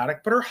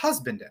problematic, but her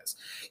husband is.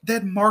 They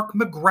had Mark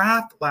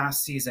McGrath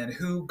last season,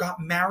 who got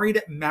married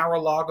at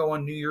Mar-a-Lago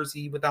on New Year's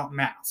Eve without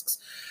masks.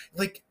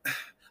 Like,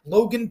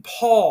 Logan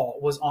Paul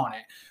was on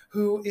it,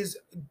 who is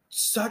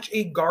such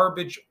a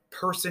garbage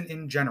person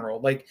in general,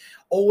 like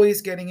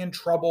always getting in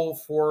trouble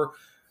for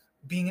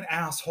being an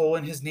asshole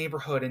in his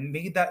neighborhood, and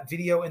made that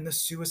video in the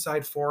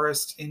suicide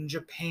forest in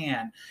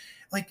Japan.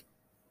 Like,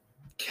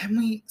 can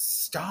we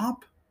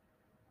stop?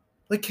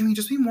 Like, can we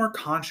just be more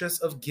conscious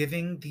of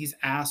giving these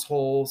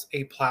assholes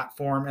a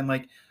platform and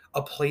like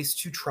a place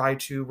to try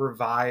to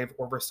revive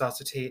or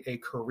resuscitate a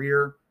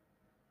career?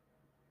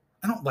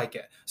 I don't like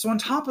it. So on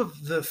top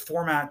of the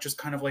format just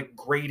kind of like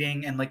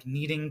grating and like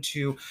needing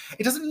to,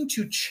 it doesn't need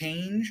to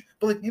change,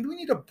 but like maybe we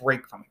need a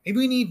break from it. Maybe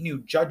we need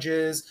new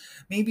judges.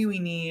 Maybe we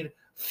need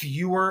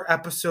fewer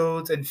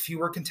episodes and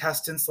fewer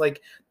contestants.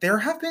 Like there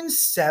have been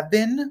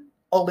 7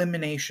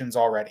 eliminations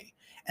already.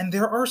 And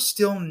there are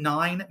still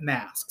 9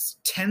 masks,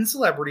 10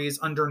 celebrities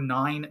under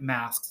 9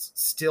 masks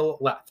still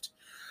left.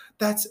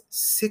 That's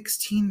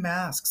 16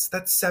 masks.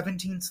 That's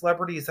 17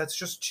 celebrities. That's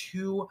just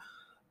too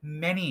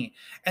many.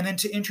 And then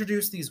to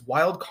introduce these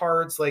wild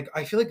cards, like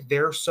I feel like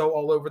they're so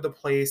all over the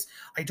place.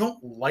 I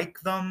don't like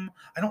them.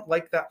 I don't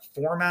like that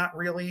format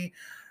really.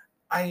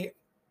 I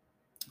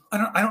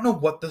I don't know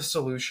what the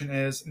solution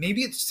is.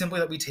 Maybe it's simply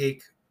that we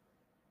take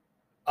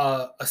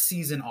a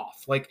season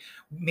off.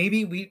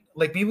 Maybe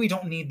we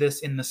don't need this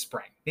in the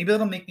spring. Maybe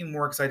that'll make me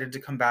more excited to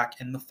come back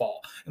in the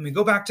fall. And we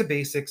go back to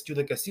basics, do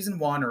like a season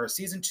 1 or a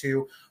season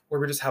 2 where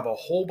we just have a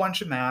whole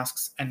bunch of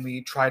masks and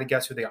we try to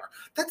guess who they are.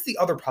 That's the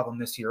other problem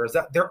this year is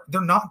that they're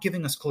not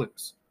giving us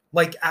clues.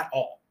 Like at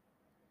all.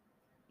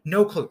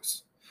 No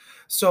clues.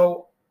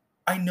 So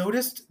I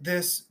noticed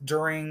this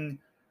during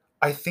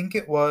I think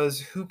it was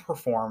who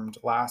performed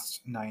last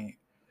night.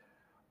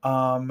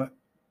 Um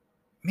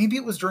Maybe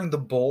it was during the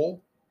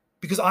bowl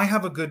because I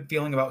have a good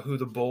feeling about who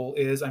the bowl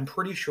is. I'm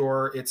pretty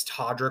sure it's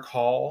Todrick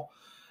Hall,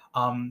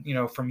 from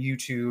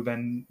YouTube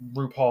and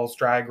RuPaul's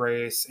Drag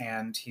Race,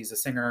 and he's a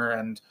singer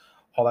and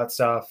all that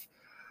stuff.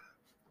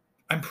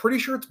 I'm pretty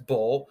sure it's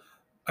Bull.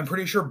 I'm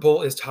pretty sure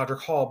Bull is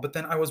Todrick Hall. But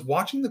then I was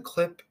watching the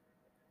clip,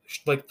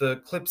 like the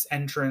clip's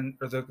entrance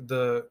or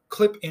the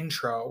clip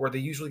intro where they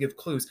usually give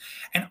clues,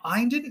 and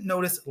I didn't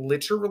notice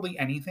literally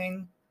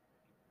anything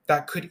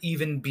that could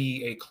even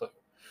be a clue.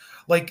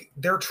 Like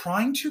they're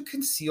trying to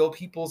conceal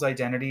people's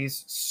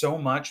identities so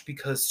much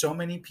because so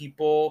many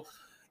people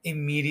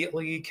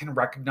immediately can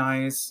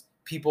recognize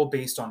people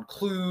based on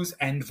clues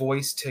and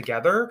voice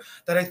together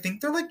that I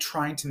think they're like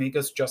trying to make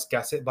us just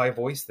guess it by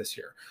voice this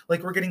year.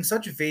 Like we're getting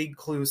such vague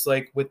clues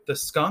like with the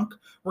skunk,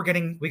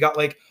 we got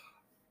like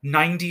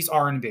 90s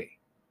R&B.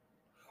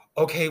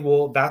 Okay,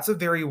 well that's a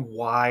very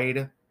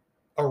wide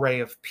array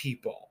of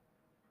people.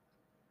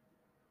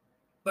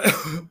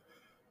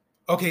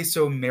 Okay,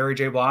 so Mary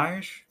J.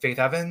 Blige, Faith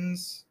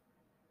Evans.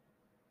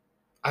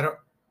 I don't.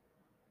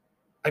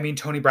 I mean,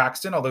 Tony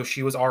Braxton, although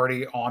she was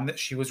already on that,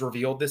 she was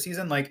revealed this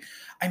season. Like,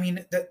 I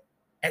mean, that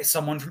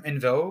someone from In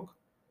Vogue,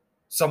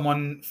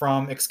 someone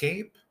from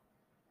Escape.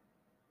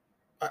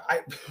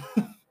 I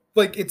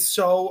like it's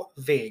so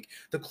vague.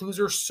 The clues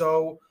are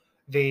so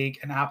vague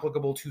and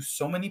applicable to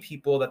so many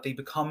people that they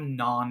become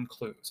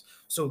non-clues.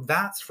 So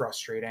that's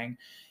frustrating,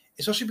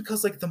 especially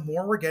because like the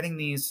more we're getting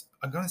these,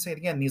 I'm gonna say it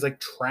again, these like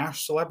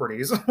trash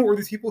celebrities or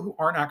these people who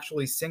aren't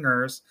actually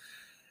singers,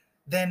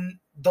 then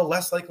the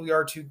less likely we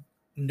are to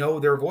know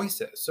their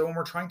voices. So when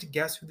we're trying to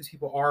guess who these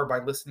people are by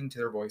listening to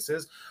their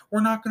voices,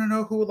 we're not going to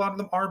know who a lot of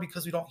them are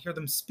because we don't hear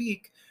them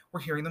speak. We're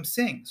hearing them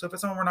sing. So if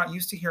it's someone we're not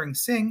used to hearing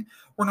sing,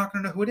 we're not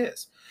going to know who it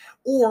is.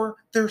 Or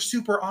they're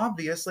super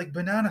obvious, like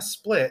Banana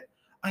Split.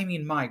 I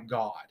mean, my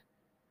God.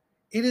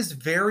 It is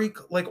very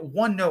like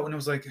one note, and it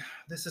was like,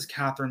 this is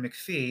Catherine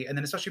McPhee. And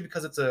then, especially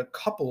because it's a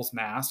couple's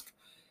mask,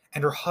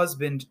 and her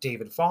husband,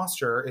 David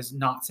Foster, is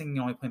not singing,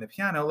 only playing the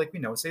piano, like we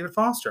know it's David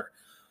Foster.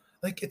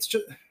 Like it's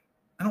just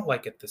I don't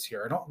like it this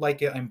year. I don't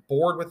like it. I'm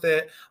bored with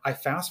it. I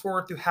fast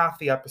forward through half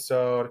the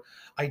episode.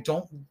 I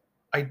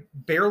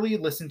barely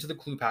listen to the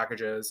clue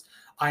packages.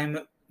 I'm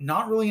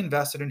not really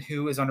invested in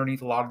who is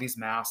underneath a lot of these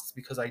masks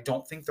because I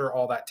don't think they're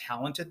all that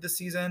talented this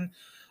season.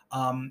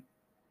 Um,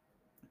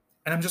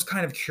 and I'm just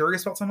kind of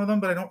curious about some of them,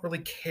 but I don't really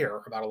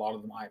care about a lot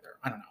of them either.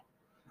 I don't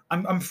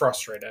know. I'm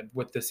frustrated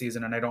with this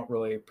season and I don't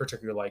really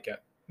particularly like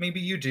it.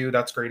 Maybe you do.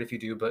 That's great if you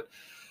do, but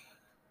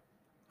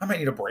I might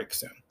need a break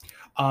soon.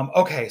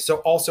 Okay, so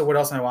also, what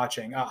else am I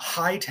watching?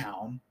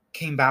 Hightown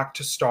came back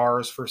to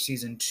Stars for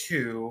season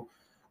 2,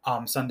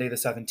 Sunday the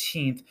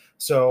 17th.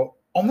 So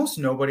almost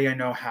nobody I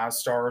know has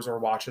Stars or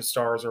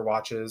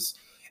watches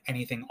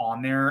anything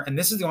on there. And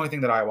this is the only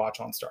thing that I watch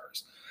on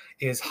Stars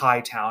is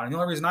Hightown. And the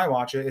only reason I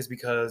watch it is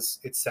because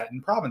it's set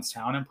in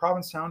Provincetown, and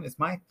Provincetown is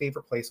my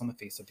favorite place on the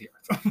face of the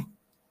earth.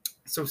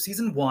 So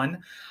season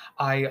 1,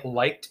 I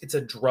liked. It's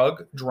a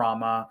drug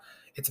drama.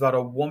 It's about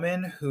a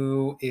woman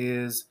who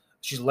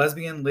she's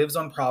lesbian, lives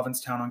on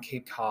Provincetown on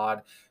Cape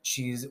Cod.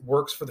 She's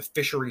works for the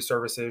fishery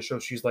services, so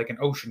she's like an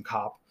ocean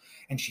cop.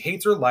 And she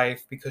hates her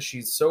life because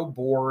she's so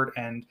bored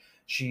and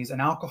she's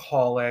an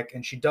alcoholic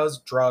and she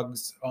does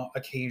drugs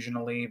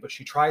occasionally, but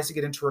she tries to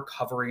get into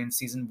recovery in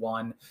season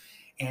 1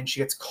 and she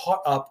gets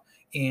caught up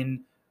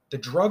in the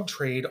drug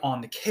trade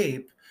on the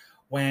Cape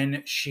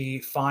when she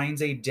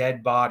finds a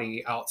dead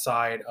body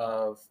outside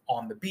of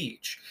on the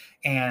beach,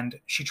 and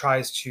she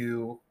tries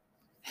to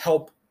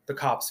help the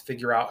cops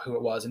figure out who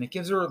it was, and it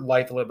gives her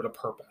life a little bit of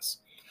purpose.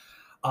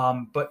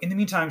 But in the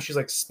meantime, she's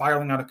like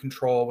spiraling out of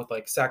control with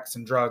like sex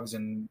and drugs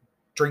and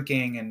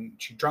drinking, and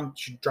she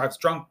drives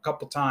drunk a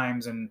couple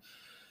times, and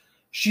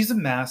she's a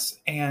mess.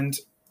 And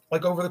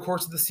like over the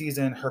course of the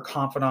season, her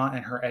confidant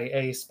and her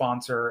AA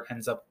sponsor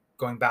ends up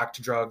going back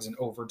to drugs and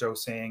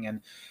overdosing,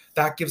 and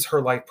that gives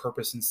her life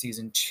purpose in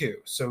season 2.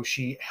 So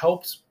she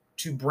helps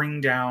to bring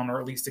down, or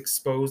at least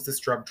expose, this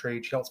drug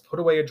trade. She helps put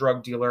away a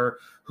drug dealer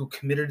who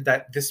committed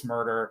this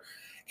murder,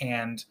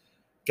 and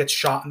gets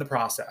shot in the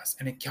process.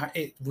 And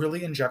it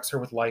really injects her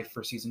with life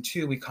for season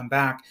 2. We come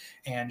back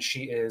and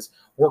she is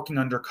working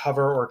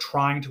undercover, or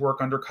trying to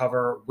work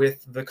undercover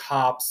with the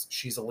cops.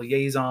 She's a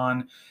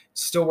liaison,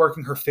 still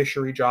working her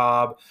fishery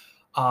job,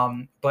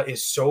 but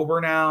is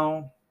sober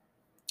now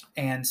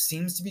and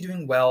seems to be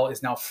doing well,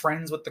 is now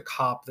friends with the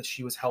cop that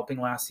she was helping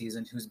last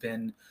season, who's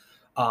been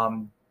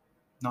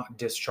not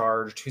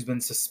discharged, who's been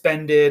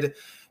suspended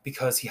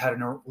because he had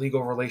an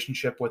illegal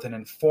relationship with an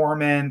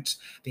informant.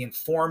 The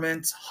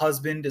informant's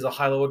husband is a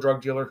high-level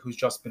drug dealer who's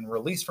just been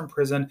released from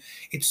prison.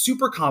 It's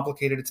super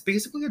complicated. It's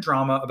basically a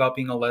drama about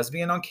being a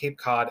lesbian on Cape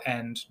Cod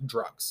and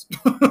drugs.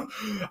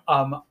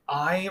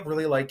 I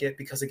really like it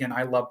because, again,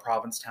 I love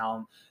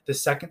Provincetown. The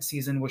second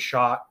season was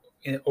shot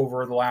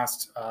over the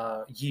last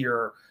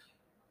year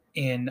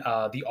in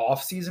the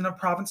off season of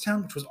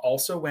Provincetown, which was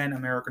also when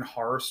American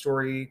Horror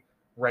Story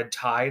Red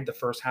Tide, the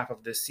first half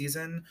of this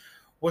season,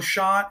 was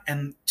shot.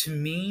 And to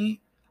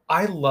me,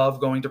 I love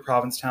going to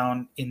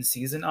Provincetown in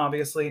season,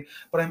 obviously,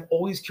 but I'm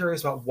always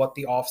curious about what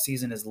the off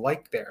season is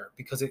like there,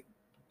 because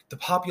the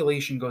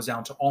population goes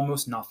down to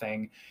almost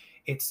nothing.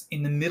 It's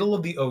in the middle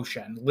of the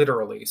ocean,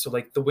 literally. So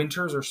like the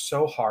winters are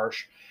so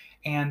harsh.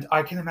 And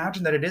I can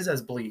imagine that it is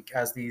as bleak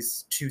as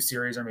these 2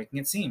 series are making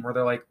it seem, where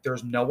they're like,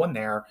 there's no one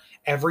there.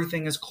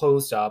 Everything is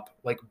closed up,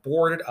 like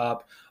boarded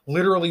up,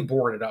 literally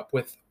boarded up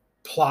with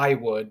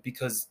plywood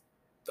because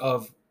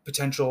of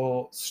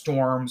potential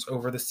storms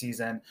over the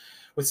season,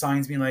 with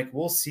signs being like,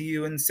 we'll see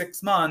you in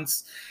 6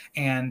 months.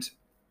 And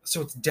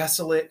so it's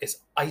desolate, it's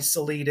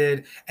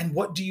isolated. And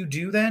what do you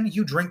do then?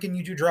 You drink and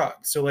you do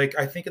drugs. So like,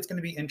 I think it's going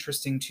to be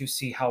interesting to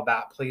see how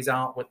that plays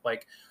out, with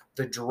like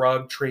the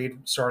drug trade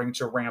starting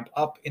to ramp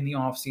up in the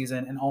off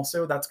season. And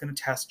also that's going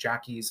to test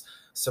Jackie's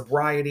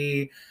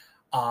sobriety.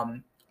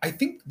 I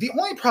think the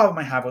only problem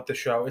I have with the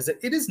show is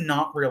that it is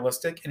not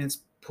realistic in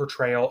its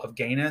portrayal of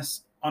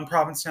gayness on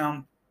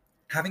Provincetown.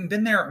 Having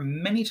been there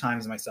many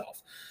times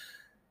myself,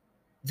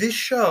 this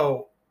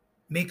show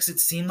makes it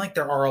seem like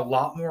there are a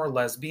lot more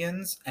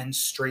lesbians and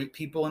straight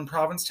people in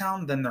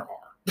Provincetown than there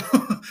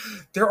are.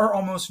 There are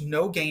almost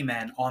no gay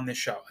men on this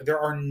show. There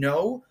are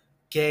no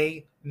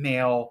gay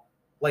male,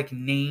 like,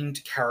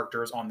 named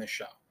characters on this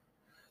show.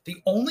 The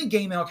only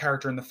gay male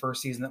character in the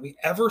first season that we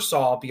ever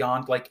saw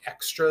beyond like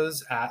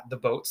extras at the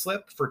boat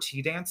slip for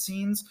tea dance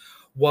scenes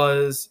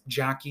was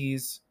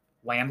Jackie's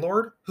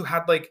landlord, who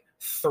had like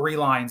 3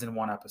 lines in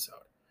one episode.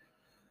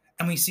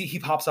 And we see he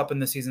pops up in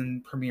the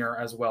season premiere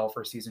as well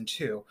for season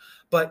 2.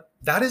 But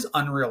that is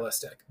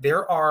unrealistic.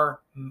 There are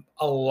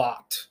a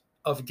lot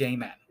of gay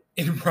men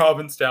in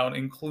Provincetown,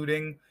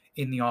 including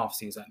in the off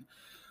season.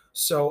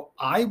 So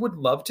I would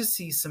love to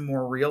see some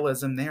more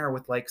realism there,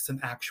 with like some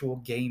actual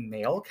gay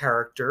male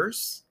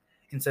characters,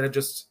 instead of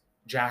just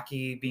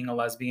Jackie being a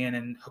lesbian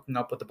and hooking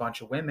up with a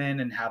bunch of women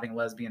and having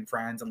lesbian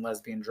friends and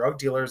lesbian drug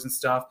dealers and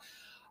stuff.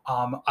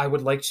 I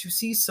would like to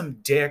see some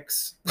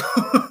dicks.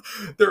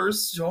 There are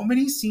so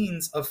many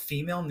scenes of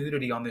female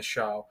nudity on this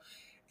show.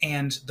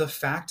 And the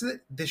fact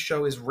that this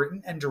show is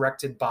written and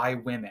directed by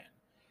women,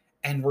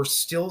 and we're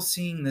still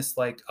seeing this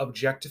like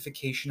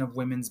objectification of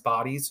women's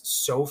bodies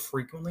so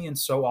frequently and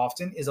so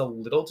often, is a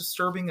little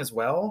disturbing as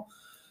well.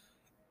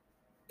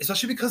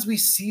 Especially because we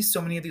see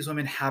so many of these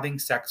women having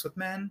sex with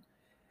men,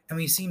 and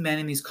we see men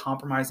in these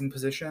compromising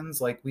positions.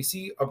 Like we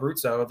see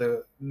Abruzzo,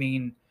 the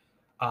main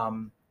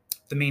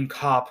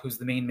cop, who's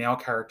the main male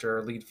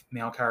character, lead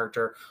male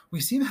character.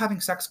 We see him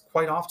having sex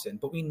quite often,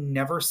 but we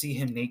never see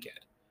him naked.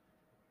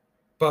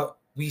 But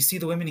we see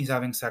the women he's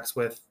having sex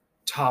with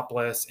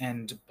topless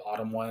and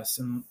bottomless,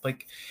 and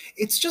like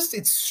it's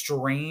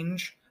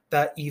strange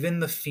that even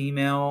the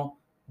female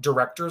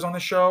directors on the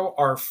show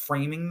are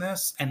framing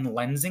this and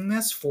lensing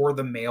this for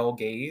the male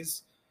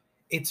gaze.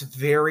 It's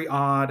very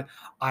odd.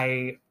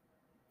 I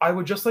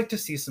would just like to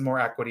see some more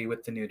equity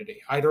with the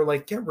nudity. Either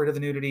like get rid of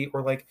the nudity,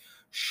 or like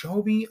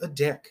show me a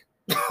dick.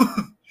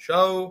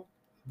 Show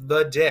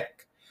the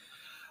dick.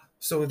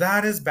 So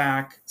that is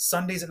back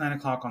Sundays at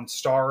 9:00 on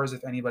Starz,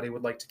 if anybody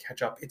would like to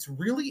catch up. It's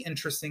really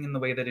interesting in the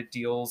way that it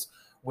deals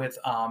with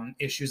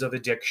issues of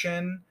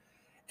addiction,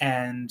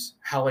 and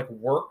how like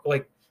work,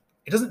 like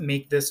it doesn't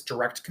make this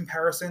direct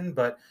comparison,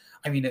 but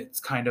I mean, it's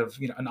kind of,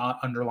 an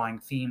underlying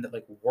theme that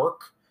like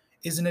work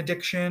is an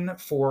addiction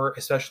for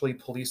especially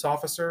police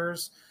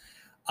officers.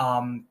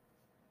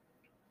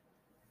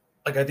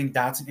 Like I think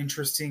that's an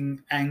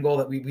interesting angle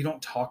that we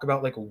don't talk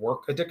about, like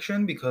work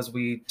addiction, because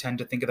we tend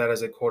to think of that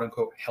as a quote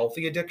unquote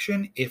healthy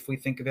addiction, if we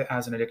think of it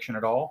as an addiction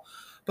at all.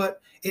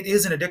 But it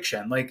is an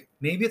addiction. Like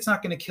maybe it's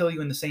not going to kill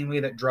you in the same way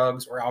that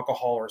drugs or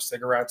alcohol or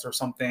cigarettes or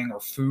something or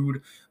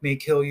food may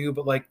kill you,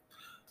 but like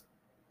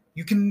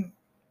you can,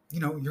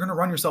 you're going to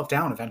run yourself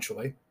down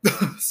eventually.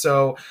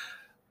 So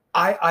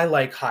I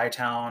like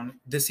Hightown.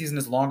 This season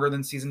is longer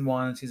than season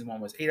one. Season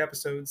one was 8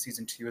 episodes.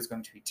 Season two is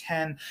going to be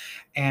 10,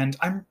 and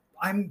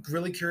I'm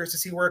really curious to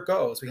see where it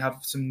goes. We have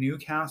some new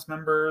cast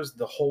members.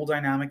 The whole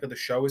dynamic of the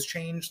show has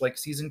changed. Like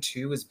season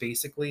two is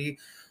basically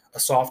a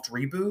soft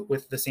reboot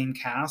with the same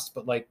cast,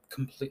 but like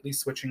completely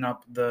switching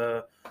up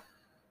the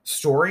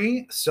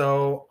story.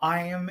 So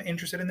I am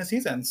interested in the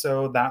season.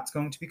 So that's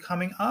going to be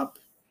coming up.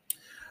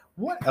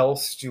 What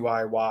else do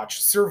I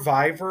watch?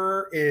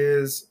 Survivor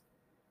is.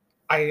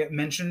 I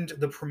mentioned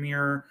the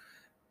premiere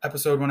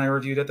episode when I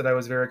reviewed it that I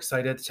was very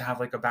excited to have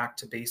like a back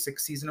to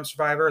basics season of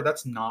Survivor.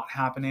 That's not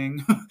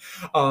happening.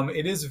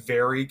 It is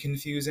very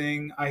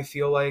confusing. I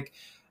feel like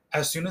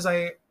as soon as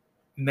I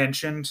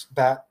mentioned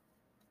that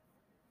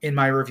in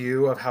my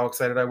review of how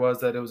excited I was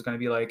that it was going to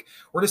be like,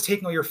 we're just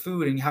taking all your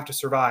food and you have to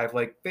survive.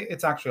 Like,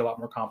 it's actually a lot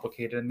more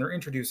complicated, and they're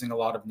introducing a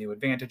lot of new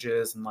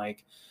advantages. And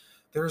like,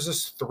 there's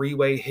this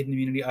 3-way hidden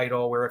immunity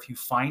idol where if you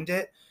find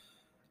it,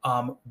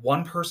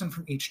 one person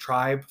from each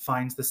tribe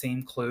finds the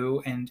same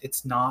clue, and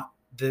it's not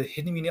the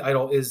hidden immunity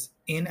idol is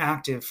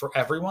inactive for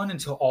everyone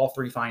until all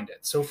 3 find it.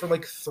 So for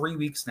like 3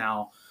 weeks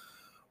now,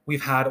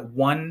 we've had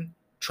one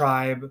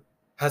tribe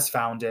has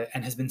found it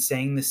and has been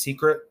saying the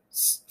secret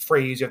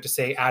phrase you have to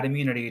say add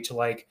immunity to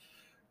like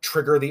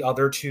trigger the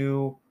other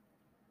 2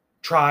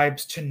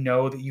 tribes to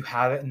know that you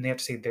have it, and they have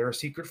to say their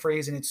secret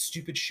phrase, and it's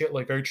stupid shit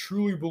like, I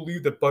truly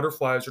believe that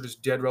butterflies are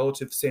just dead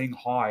relatives saying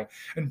hi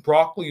and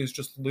broccoli is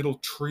just little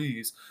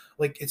trees.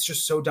 Like, it's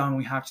just so dumb.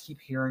 We have to keep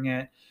hearing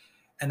it.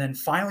 And then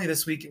finally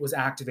this week it was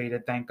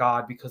activated, thank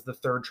God, because the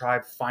 3rd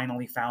tribe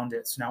finally found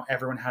it. So now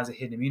everyone has a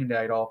hidden immunity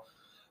idol.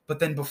 But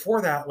then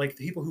before that, like,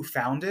 the people who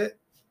found it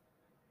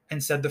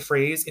and said the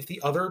phrase, if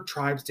the other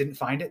tribes didn't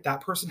find it,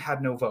 that person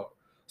had no vote.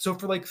 So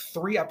for like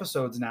 3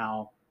 episodes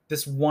now,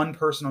 this one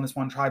person on this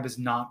one tribe has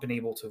not been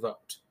able to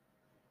vote.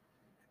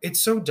 It's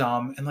so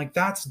dumb, and like,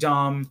 that's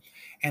dumb.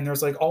 And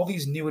there's like all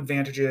these new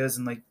advantages,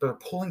 and like they're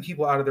pulling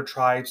people out of their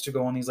tribes to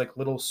go on these like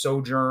little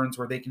sojourns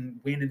where they can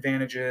win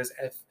advantages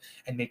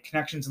and make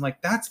connections, and like,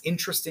 that's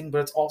interesting,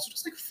 but it's also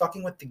just like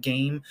fucking with the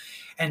game.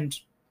 And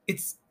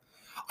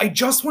I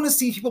just want to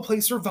see people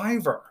play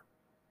Survivor.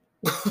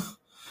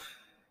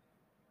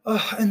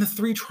 And the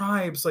 3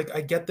 tribes, like,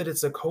 I get that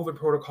it's a COVID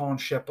protocol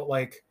and shit, but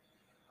like,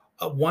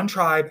 one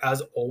tribe,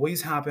 as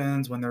always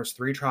happens when there's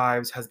 3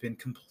 tribes, has been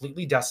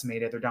completely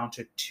decimated. They're down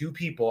to 2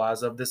 people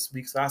as of this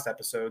week's last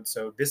episode.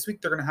 So this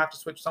week they're going to have to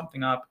switch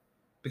something up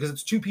because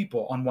it's 2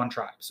 people on one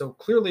tribe. So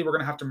clearly we're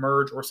going to have to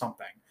merge or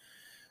something.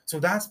 So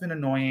that's been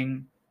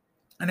annoying.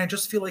 And I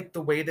just feel like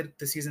the way that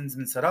the season's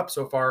been set up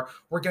so far,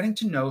 we're getting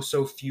to know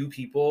so few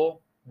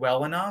people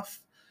well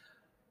enough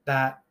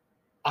that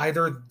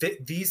either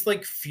these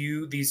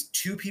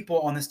 2 people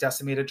on this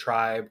decimated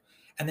tribe,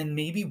 and then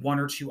maybe 1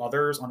 or 2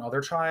 others on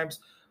other tribes,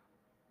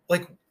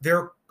 like,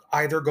 they're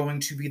either going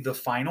to be the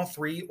final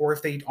 3, or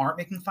if they aren't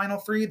making final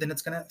 3, then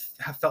it's going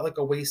to have felt like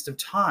a waste of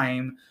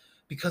time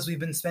because we've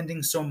been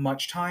spending so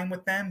much time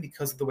with them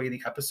because of the way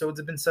the episodes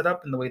have been set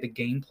up and the way the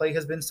gameplay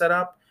has been set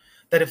up,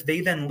 that if they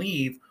then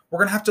leave, we're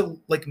going to have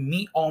to like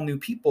meet all new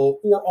people,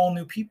 or all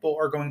new people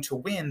are going to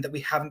win that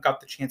we haven't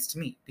got the chance to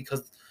meet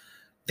because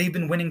they've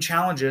been winning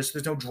challenges. So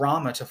there's no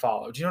drama to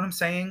follow. Do you know what I'm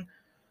saying?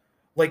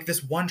 Like,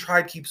 this one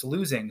tribe keeps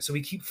losing, so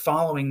we keep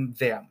following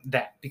them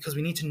because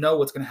we need to know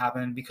what's going to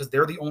happen because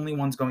they're the only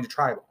ones going to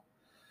tribal.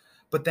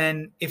 But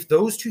then if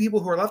those 2 people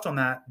who are left on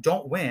that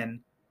don't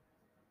win,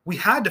 we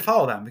had to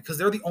follow them because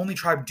they're the only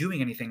tribe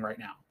doing anything right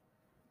now.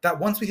 That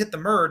once we hit the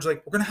merge,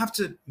 like, we're going to have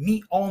to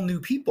meet all new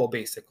people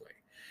basically.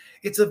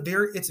 It's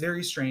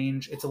very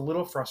strange. It's a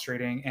little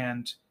frustrating,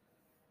 and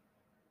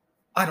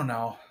I don't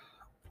know.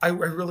 I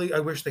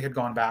wish they had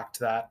gone back to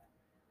that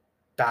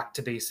back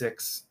to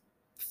basics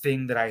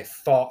thing that I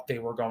thought they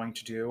were going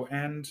to do,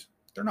 and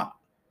they're not.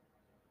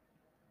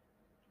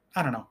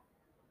 I don't know.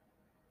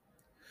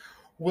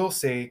 We'll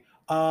see.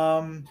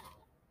 What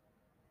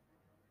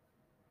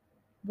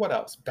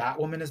else?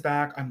 Batwoman is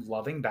back. I'm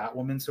loving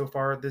Batwoman so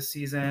far this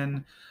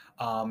season.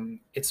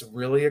 It's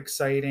really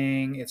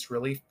exciting. It's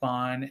really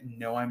fun.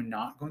 No, I'm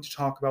not going to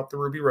talk about the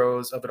Ruby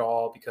Rose of it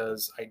all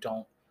because I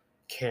don't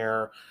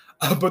care.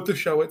 But the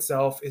show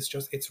itself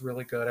it's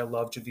really good. I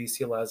love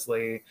Javicia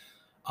Leslie.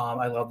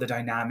 I love the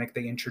dynamic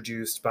they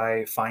introduced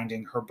by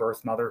finding her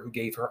birth mother who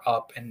gave her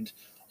up and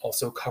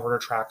also covered her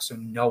tracks so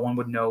no one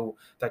would know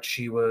that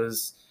she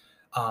was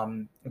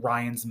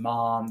Ryan's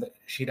mom, that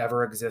she'd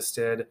ever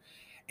existed.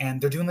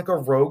 And they're doing like a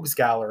rogues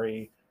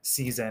gallery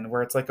season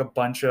where it's like a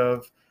bunch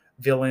of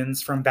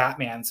villains from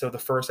Batman. So the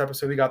first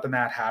episode we got the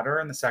Mad Hatter,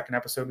 and the second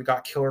episode we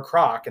got Killer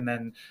Croc, and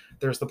then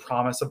there's the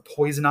promise of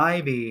Poison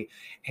Ivy,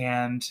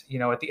 and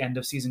at the end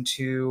of season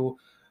 2,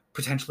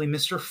 potentially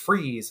Mr.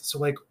 Freeze. So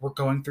like, we're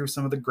going through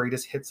some of the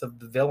greatest hits of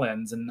the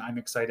villains, and I'm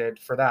excited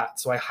for that.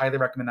 So I highly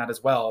recommend that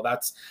as well.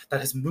 That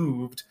has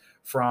moved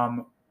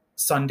from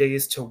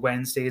Sundays to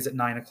Wednesdays at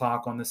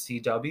 9:00 on the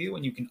CW,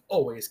 and you can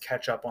always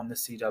catch up on the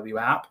CW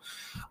app.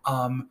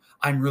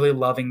 I'm really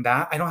loving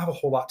that. I don't have a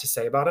whole lot to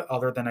say about it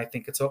other than I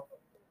think it's a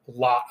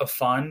lot of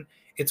fun.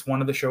 It's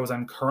one of the shows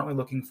I'm currently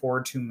looking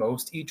forward to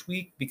most each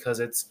week because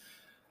it's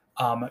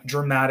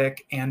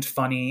dramatic and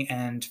funny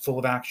and full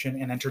of action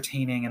and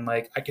entertaining, and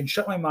like I can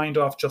shut my mind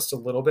off just a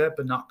little bit,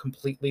 but not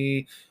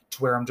completely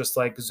to where I'm just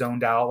like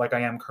zoned out like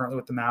I am currently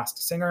with The Masked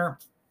Singer.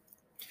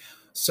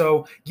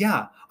 So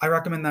yeah, I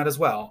recommend that as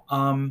well.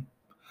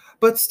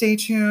 But stay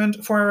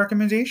tuned for our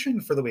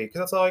recommendation for the week, because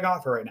that's all I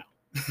got for right now.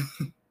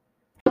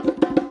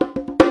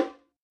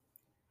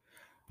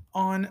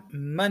 On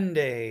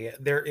Monday,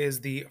 there is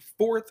the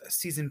fourth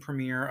season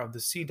premiere of the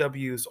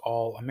CW's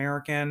All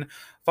American,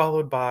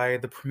 followed by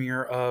the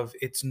premiere of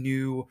its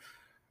new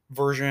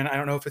version. I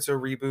don't know if it's a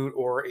reboot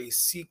or a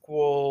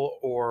sequel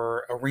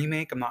or a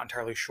remake. I'm not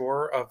entirely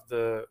sure, of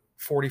the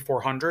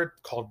 4400,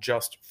 called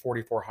just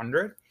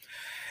 4400.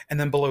 And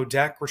then Below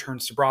Deck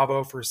returns to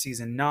Bravo for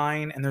season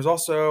 9. And there's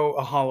also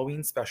a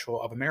Halloween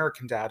special of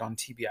American Dad on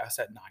TBS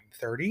at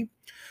 9:30.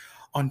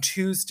 On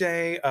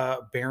Tuesday,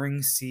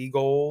 Bering Sea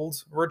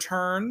Gold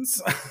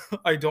returns.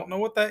 I don't know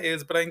what that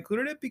is, but I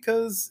included it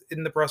because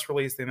in the press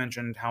release they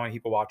mentioned how many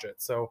people watch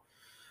it. So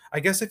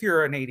I guess if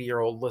you're an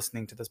 80-year-old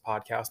listening to this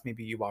podcast,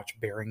 maybe you watch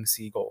Bering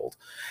Sea Gold.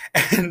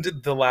 And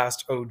The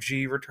Last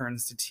OG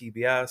returns to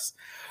TBS.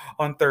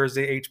 On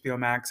Thursday, HBO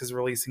Max is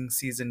releasing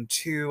season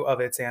 2 of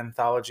its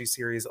anthology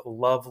series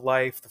Love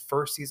Life. The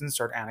first season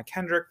starred Anna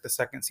Kendrick. The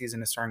second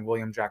season is starring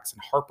William Jackson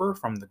Harper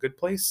from The Good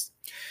Place.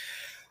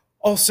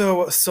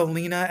 Also,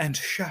 Selena and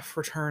Chef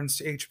returns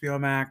to HBO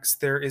Max.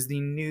 There is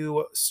the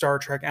new Star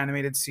Trek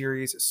animated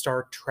series,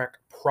 Star Trek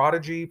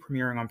Prodigy,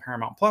 premiering on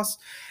Paramount Plus,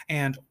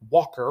 and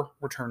Walker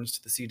returns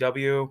to the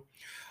CW.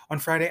 On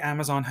Friday,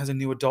 Amazon has a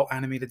new adult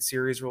animated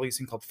series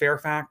releasing called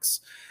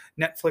Fairfax.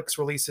 Netflix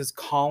releases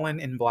Colin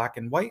in Black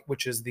and White,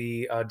 which is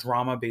the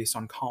drama based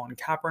on Colin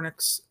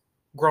Kaepernick's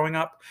growing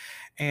up.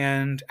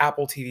 And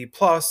Apple TV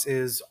Plus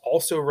is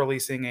also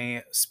releasing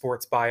a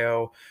sports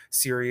bio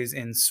series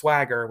in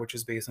Swagger, which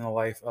is based on the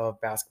life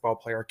of basketball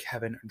player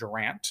Kevin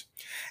Durant.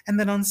 And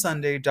then on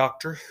Sunday,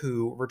 Doctor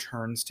Who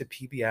returns to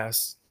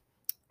PBS.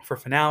 For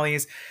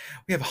finales,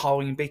 we have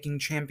Halloween Baking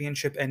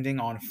Championship ending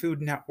on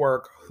Food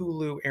Network,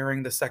 Hulu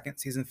airing the second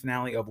season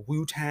finale of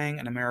Wu-Tang,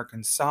 An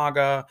American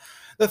Saga,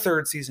 the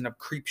third season of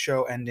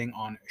Creepshow ending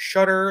on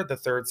Shudder, the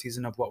third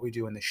season of What We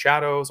Do in the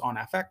Shadows on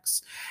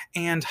FX,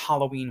 and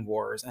Halloween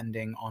Wars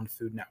ending on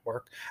Food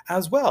Network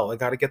as well. I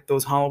got to get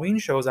those Halloween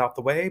shows out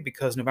the way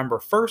because November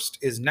 1st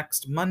is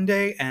next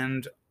Monday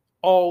and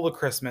all the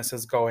Christmas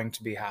is going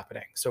to be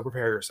happening. So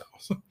prepare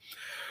yourselves.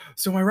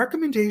 So, my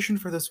recommendation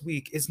for this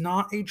week is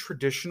not a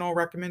traditional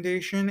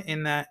recommendation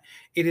in that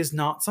it is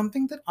not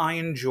something that I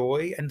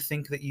enjoy and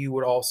think that you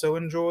would also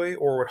enjoy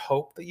or would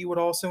hope that you would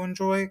also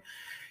enjoy.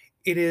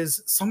 It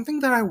is something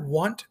that I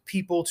want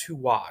people to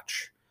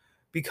watch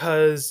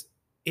because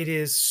it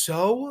is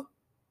so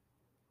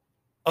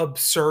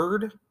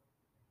absurd.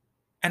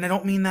 And I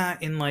don't mean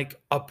that in like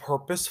a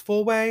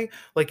purposeful way,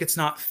 like it's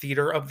not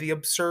theater of the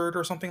absurd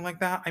or something like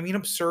that. I mean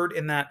absurd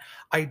in that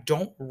I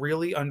don't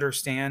really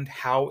understand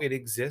how it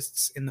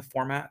exists in the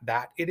format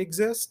that it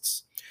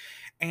exists.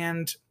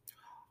 And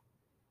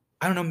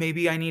I don't know,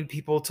 maybe I need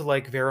people to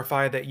like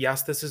verify that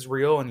yes, this is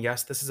real and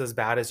yes, this is as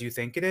bad as you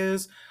think it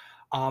is.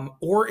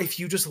 Or if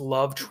you just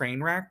love train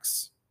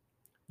wrecks,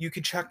 you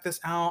could check this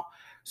out.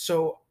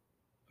 So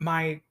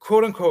my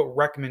quote unquote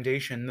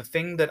recommendation, the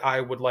thing that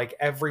I would like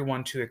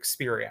everyone to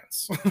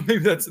experience, maybe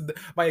that's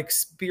my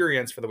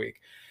experience for the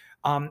week,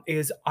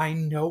 is I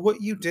Know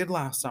What You Did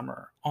Last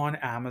Summer on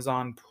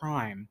Amazon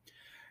Prime.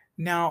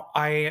 Now,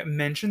 I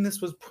mentioned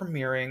this was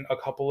premiering a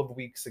couple of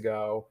weeks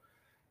ago,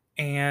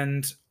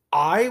 and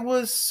I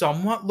was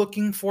somewhat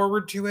looking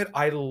forward to it.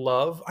 I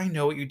love I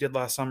Know What You Did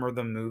Last Summer,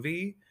 the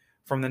movie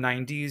from the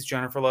 90s.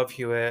 Jennifer Love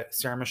Hewitt,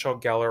 Sarah Michelle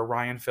Gellar,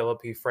 Ryan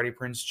Phillippe, Freddie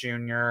Prinze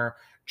Jr.,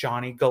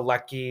 Johnny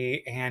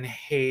Galecki, Anne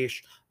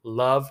Heche.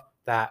 Love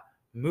that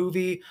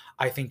movie.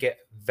 I think it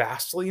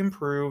vastly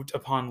improved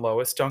upon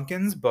Lois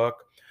Duncan's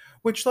book,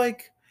 which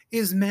like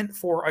is meant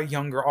for a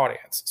younger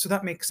audience. So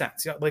that makes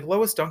sense. You know, like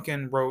Lois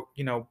Duncan wrote,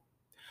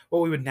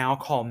 what we would now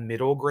call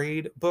middle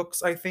grade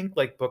books, I think,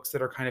 like books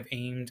that are kind of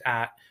aimed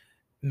at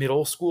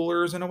middle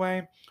schoolers in a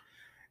way.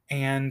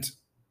 And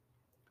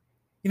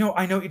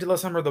I Know What You Did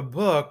Last Summer, the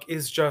book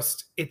is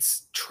just,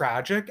 it's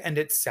tragic and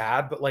it's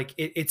sad, but like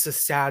it's a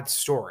sad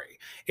story.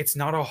 It's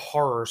not a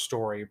horror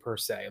story per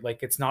se.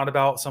 Like it's not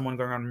about someone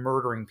going around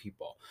murdering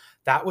people.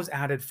 That was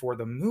added for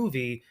the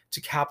movie to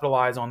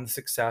capitalize on the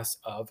success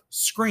of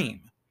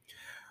Scream.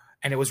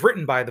 And it was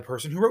written by the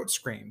person who wrote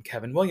Scream,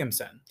 Kevin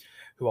Williamson,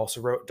 who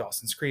also wrote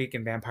Dawson's Creek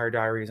and Vampire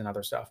Diaries and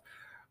other stuff.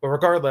 But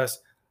regardless,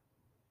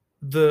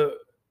 the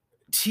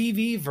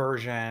TV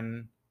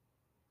version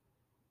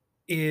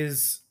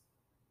is,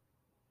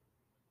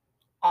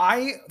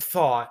 I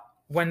thought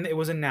when it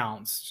was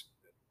announced,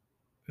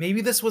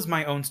 maybe this was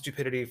my own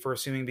stupidity for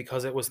assuming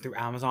because it was through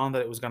Amazon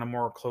that it was going to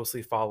more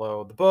closely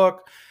follow the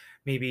book.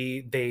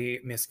 Maybe they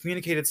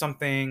miscommunicated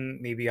something.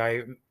 Maybe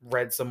I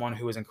read someone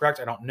who was incorrect.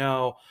 I don't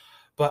know.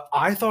 But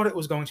I thought it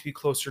was going to be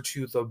closer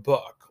to the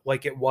book.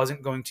 Like it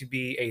wasn't going to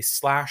be a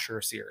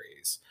slasher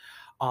series.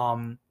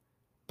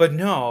 But But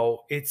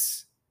no,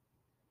 it's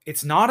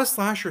not a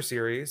slasher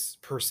series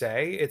per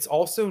se. It's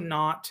also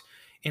not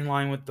in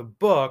line with the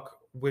book,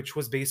 which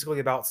was basically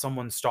about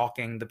someone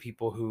stalking the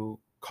people who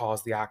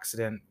caused the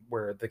accident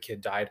where the kid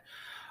died.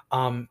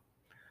 Um,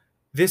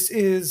 this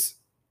is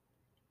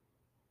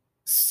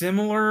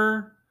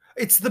similar.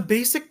 It's the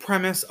basic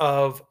premise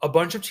of a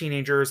bunch of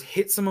teenagers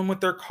hit someone with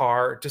their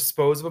car,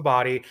 dispose of a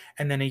body,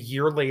 and then a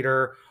year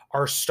later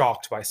are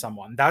stalked by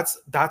someone. That's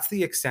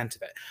the extent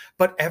of it.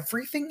 But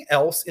everything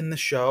else in the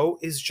show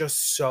is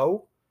just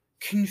so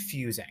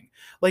confusing.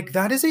 Like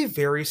that is a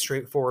very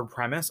straightforward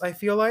premise, I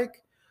feel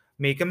like.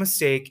 Make a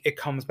mistake, it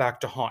comes back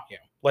to haunt you.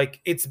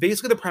 Like it's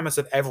basically the premise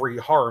of every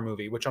horror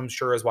movie, which I'm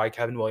sure is why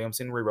Kevin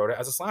Williamson rewrote it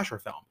as a slasher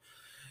film.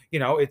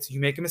 It's you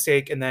make a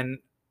mistake and then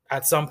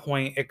at some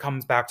point it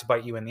comes back to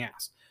bite you in the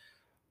ass.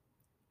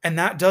 And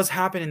that does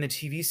happen in the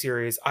TV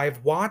series.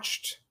 I've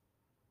watched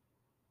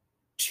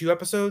 2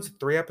 episodes,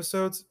 3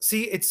 episodes.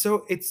 See, it's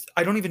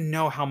I don't even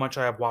know how much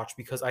I have watched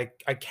because I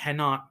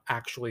cannot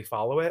actually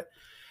follow it.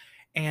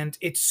 And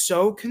it's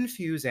so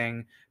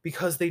confusing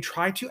because they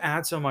try to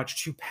add so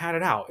much to pad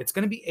it out. It's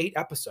going to be 8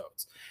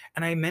 episodes.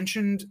 And I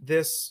mentioned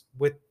this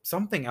with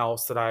something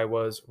else that I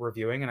was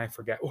reviewing, and I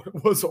forget what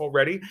it was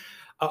already.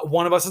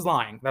 One of Us is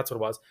Lying. That's what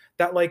it was.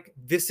 That, like,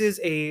 this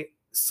is a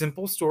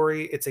simple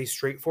story. It's a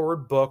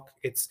straightforward book.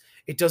 It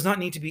does not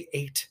need to be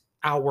 8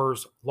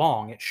 hours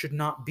long. It should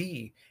not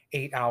be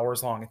 8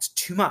 hours long. It's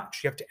too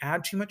much. You have to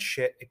add too much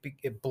shit.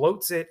 It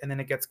bloats it, and then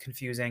it gets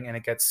confusing and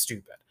it gets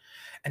stupid.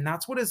 And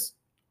that's what is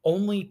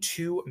only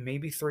 2,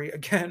 maybe 3,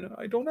 again,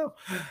 I don't know,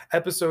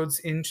 episodes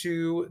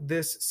into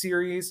this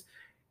series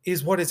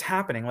is what is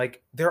happening.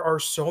 Like, there are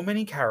so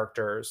many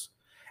characters,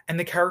 and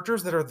the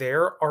characters that are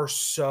there are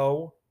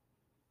so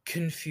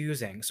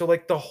confusing. So,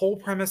 like, the whole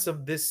premise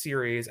of this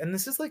series, and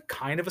this is like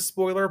kind of a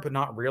spoiler, but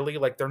not really,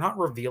 like, they're not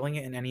revealing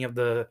it in any of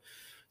the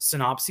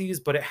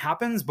synopses, but it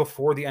happens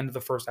before the end of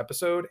the first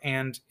episode,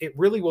 and it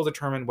really will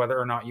determine whether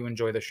or not you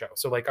enjoy the show.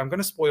 So, like, I'm going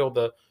to spoil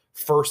the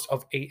first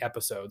of 8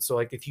 episodes. So,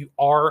 like, if you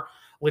are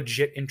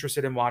legit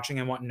interested in watching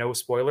and want no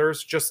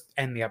spoilers, just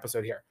end the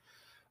episode here.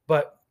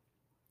 But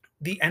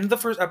the end of the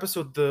first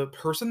episode, the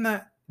person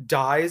that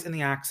dies in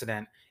the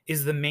accident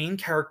is the main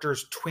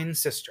character's twin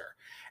sister.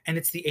 And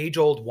it's the age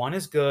old one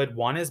is good,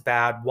 one is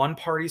bad, one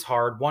parties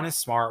hard, one is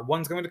smart,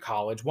 one's going to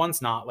college,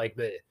 one's not, like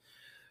the.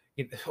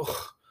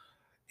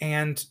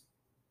 And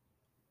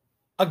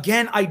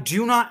again, I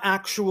do not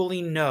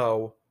actually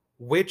know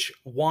which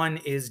one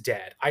is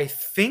dead. I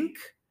think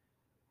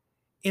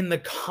in the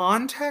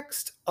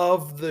context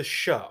of the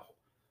show,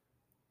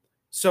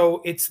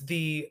 so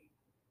the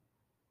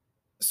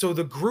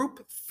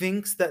group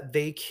thinks that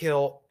they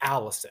kill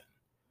Allison,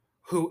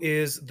 who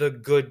is the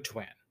good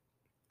twin.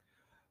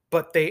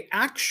 But they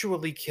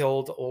actually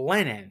killed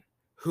Lennon,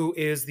 who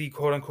is the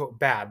quote unquote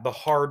bad, the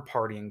hard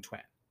partying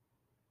twin.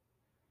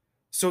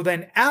 So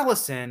then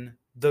Allison,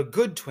 the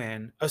good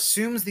twin,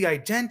 assumes the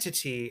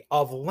identity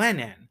of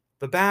Lennon,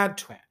 the bad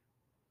twin,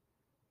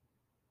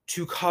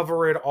 to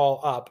cover it all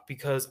up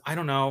because, I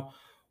don't know,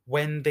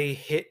 when they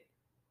hit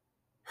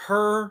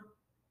her,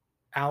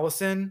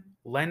 Allison,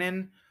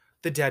 Lennon,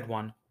 the dead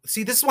one.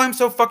 See, this is why I'm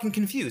so fucking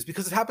confused,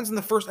 because it happens in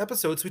the first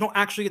episode, so we don't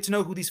actually get to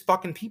know who these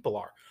fucking people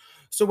are.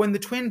 So when the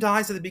twin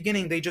dies at the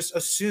beginning, they just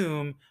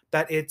assume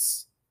that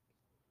it's.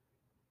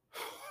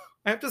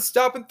 I have to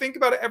stop and think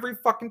about it every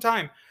fucking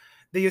time.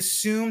 They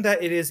assume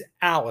that it is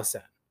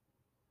Allison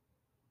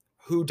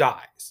who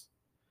dies.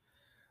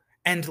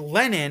 And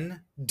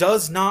Lennon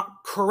does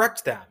not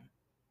correct them.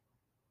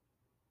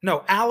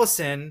 No,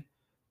 Allison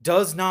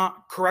does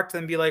not correct them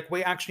and be like,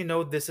 wait, actually,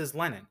 no, this is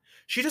Lennon.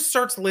 She just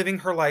starts living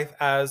her life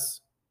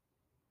as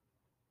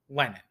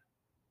Lennon.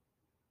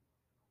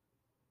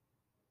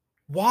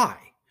 Why?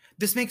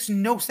 This makes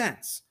no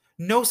sense.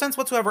 No sense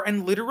whatsoever.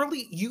 And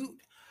literally,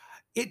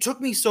 it took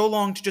me so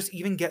long to just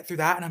even get through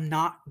that. And I'm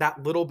not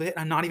that little bit.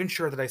 I'm not even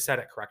sure that I said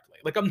it correctly.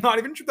 Like, I'm not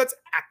even sure that's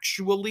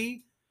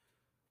actually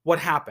what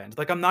happened.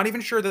 Like, I'm not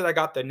even sure that I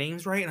got the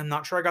names right. And I'm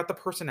not sure I got the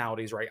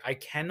personalities right. I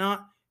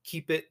cannot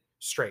keep it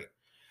straight.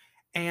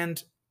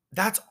 And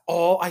that's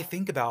all I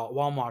think about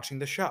while I'm watching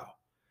the show.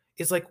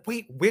 Is like,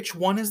 wait, which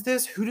one is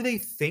this? Who do they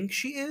think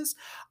she is?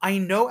 I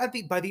know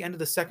by the end of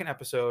the second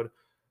episode,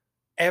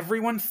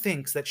 everyone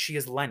thinks that she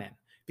is Lennon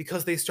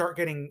because they start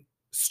getting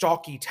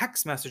stalky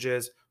text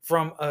messages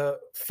from a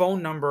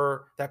phone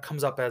number that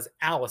comes up as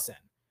Allison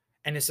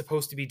and is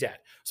supposed to be dead.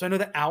 So I know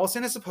that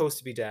Allison is supposed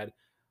to be dead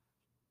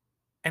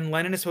and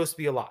Lennon is supposed to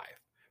be alive.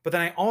 But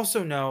then I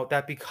also know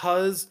that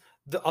because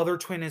the other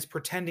twin is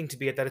pretending to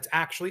be it, that it's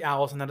actually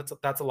Allison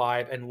that's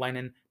alive and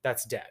Lennon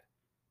that's dead.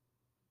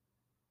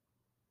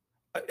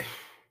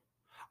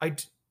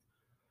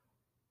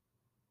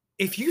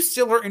 If you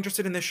still are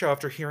interested in this show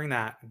after hearing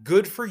that,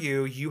 good for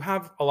you. You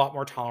have a lot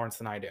more tolerance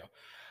than I do.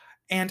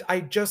 And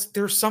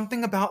there's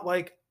something about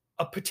like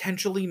a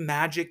potentially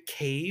magic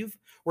cave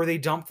where they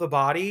dump the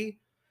body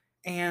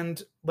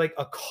and like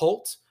a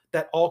cult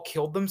that all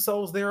killed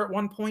themselves there at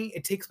one point.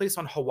 It takes place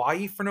on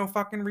Hawaii for no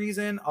fucking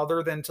reason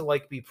other than to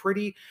like be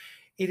pretty.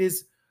 It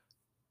is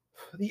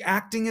The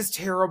acting is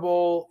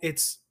terrible.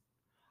 It's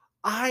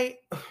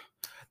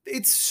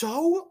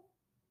so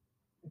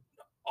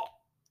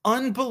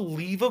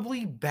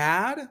unbelievably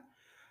bad,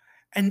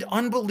 and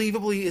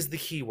unbelievably is the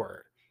key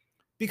word.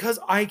 Because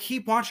I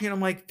keep watching it, I'm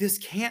like,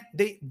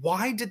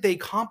 why did they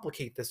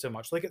complicate this so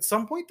much? Like, at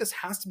some point, this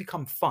has to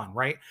become fun,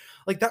 right?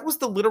 Like, that was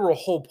the literal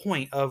whole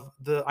point of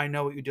the I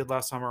Know What You Did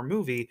Last Summer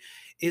movie,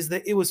 is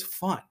that it was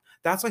fun.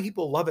 That's why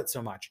people love it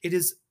so much. It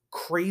is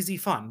crazy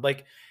fun.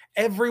 Like,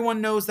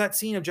 everyone knows that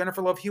scene of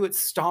Jennifer Love Hewitt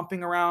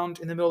stomping around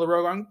in the middle of the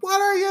road going,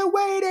 "What are you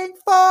waiting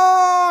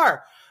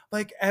for?"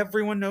 Like,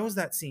 everyone knows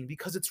that scene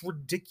because it's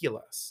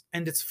ridiculous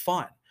and it's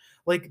fun.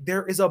 Like,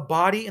 there is a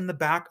body in the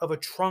back of a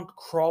trunk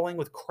crawling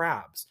with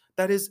crabs.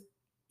 That is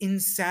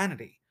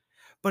insanity.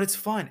 But it's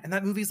fun. And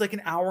that movie's like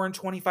an hour and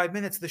 25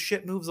 minutes. The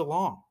shit moves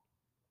along.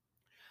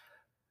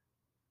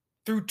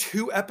 Through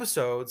 2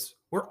 episodes,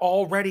 we're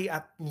already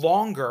at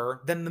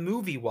longer than the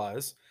movie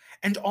was,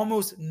 and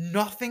almost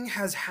nothing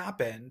has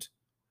happened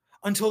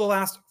until the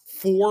last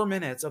 4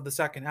 minutes of the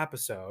second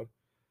episode.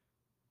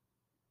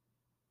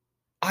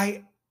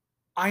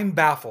 I'm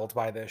baffled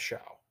by this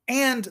show.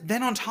 And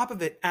then on top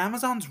of it,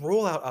 Amazon's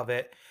rollout of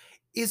it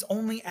is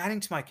only adding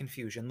to my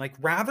confusion. Like,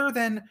 rather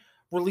than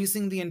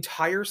releasing the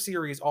entire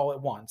series all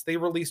at once, they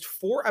released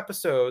 4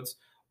 episodes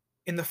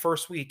in the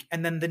first week,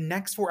 and then the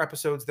next 4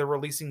 episodes they're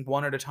releasing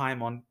one at a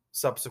time on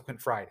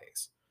subsequent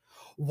Fridays.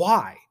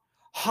 Why?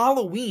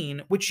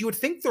 Halloween, which you would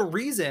think the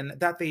reason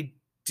that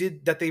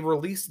they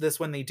released this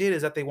when they did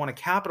is that they want to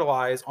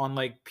capitalize on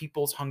like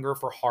people's hunger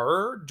for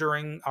horror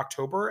during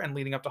October and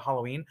leading up to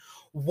Halloween.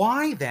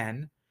 Why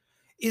then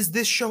is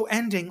this show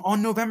ending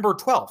on November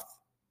 12th?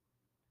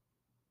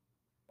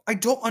 I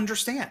don't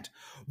understand.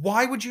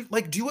 Why would you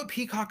like do what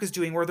Peacock is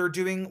doing, where they're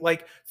doing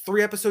like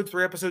 3 episodes,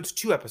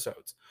 2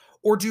 episodes,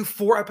 or do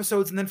 4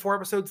 episodes and then 4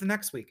 episodes the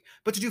next week?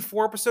 But to do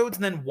 4 episodes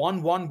and then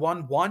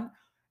one,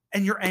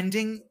 and you're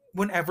ending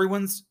when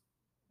everyone's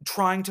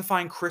trying to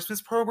find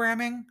Christmas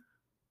programming?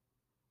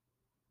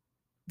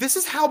 This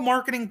is how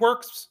marketing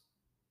works,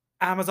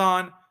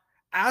 Amazon.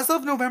 As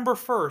of November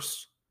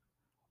 1st,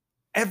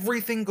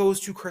 everything goes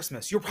to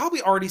Christmas. You'll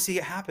probably already see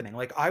it happening.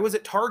 Like, I was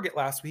at Target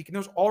last week and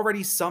there's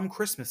already some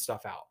Christmas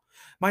stuff out.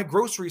 My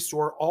grocery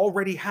store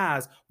already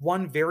has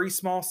one very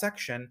small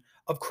section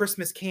of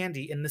Christmas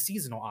candy in the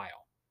seasonal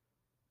aisle.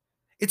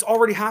 It's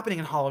already happening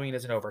and Halloween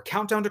isn't over.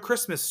 Countdown to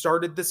Christmas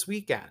started this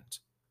weekend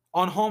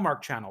on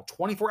Hallmark Channel.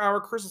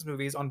 24-hour Christmas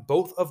movies on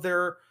both of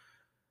their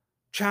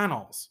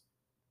channels.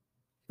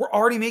 We're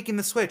already making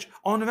the switch.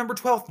 On November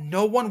 12th,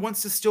 no one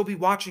wants to still be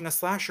watching a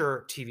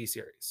slasher TV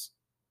series.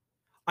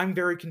 I'm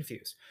very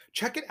confused.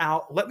 Check it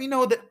out.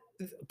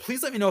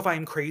 Please let me know if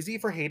I'm crazy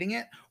for hating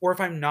it or if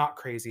I'm not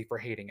crazy for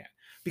hating it.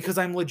 Because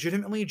I'm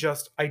legitimately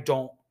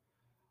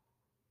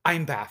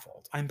I'm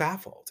baffled.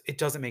 It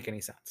doesn't make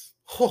any sense.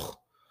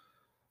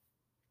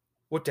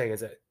 What day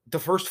is it? The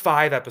first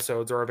 5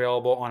 episodes are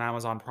available on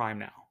Amazon Prime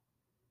now.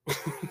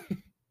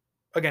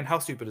 Again, how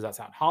stupid does that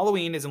sound?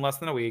 Halloween is in less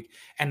than a week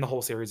and the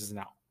whole series isn't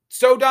out.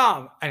 So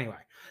dumb. Anyway,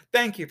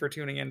 thank you for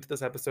tuning in to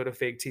this episode of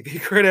Fake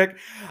TV Critic.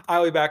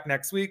 I'll be back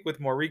next week with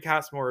more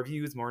recaps, more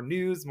reviews, more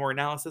news, more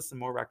analysis, and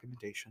more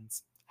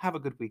recommendations. Have a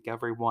good week,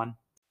 everyone.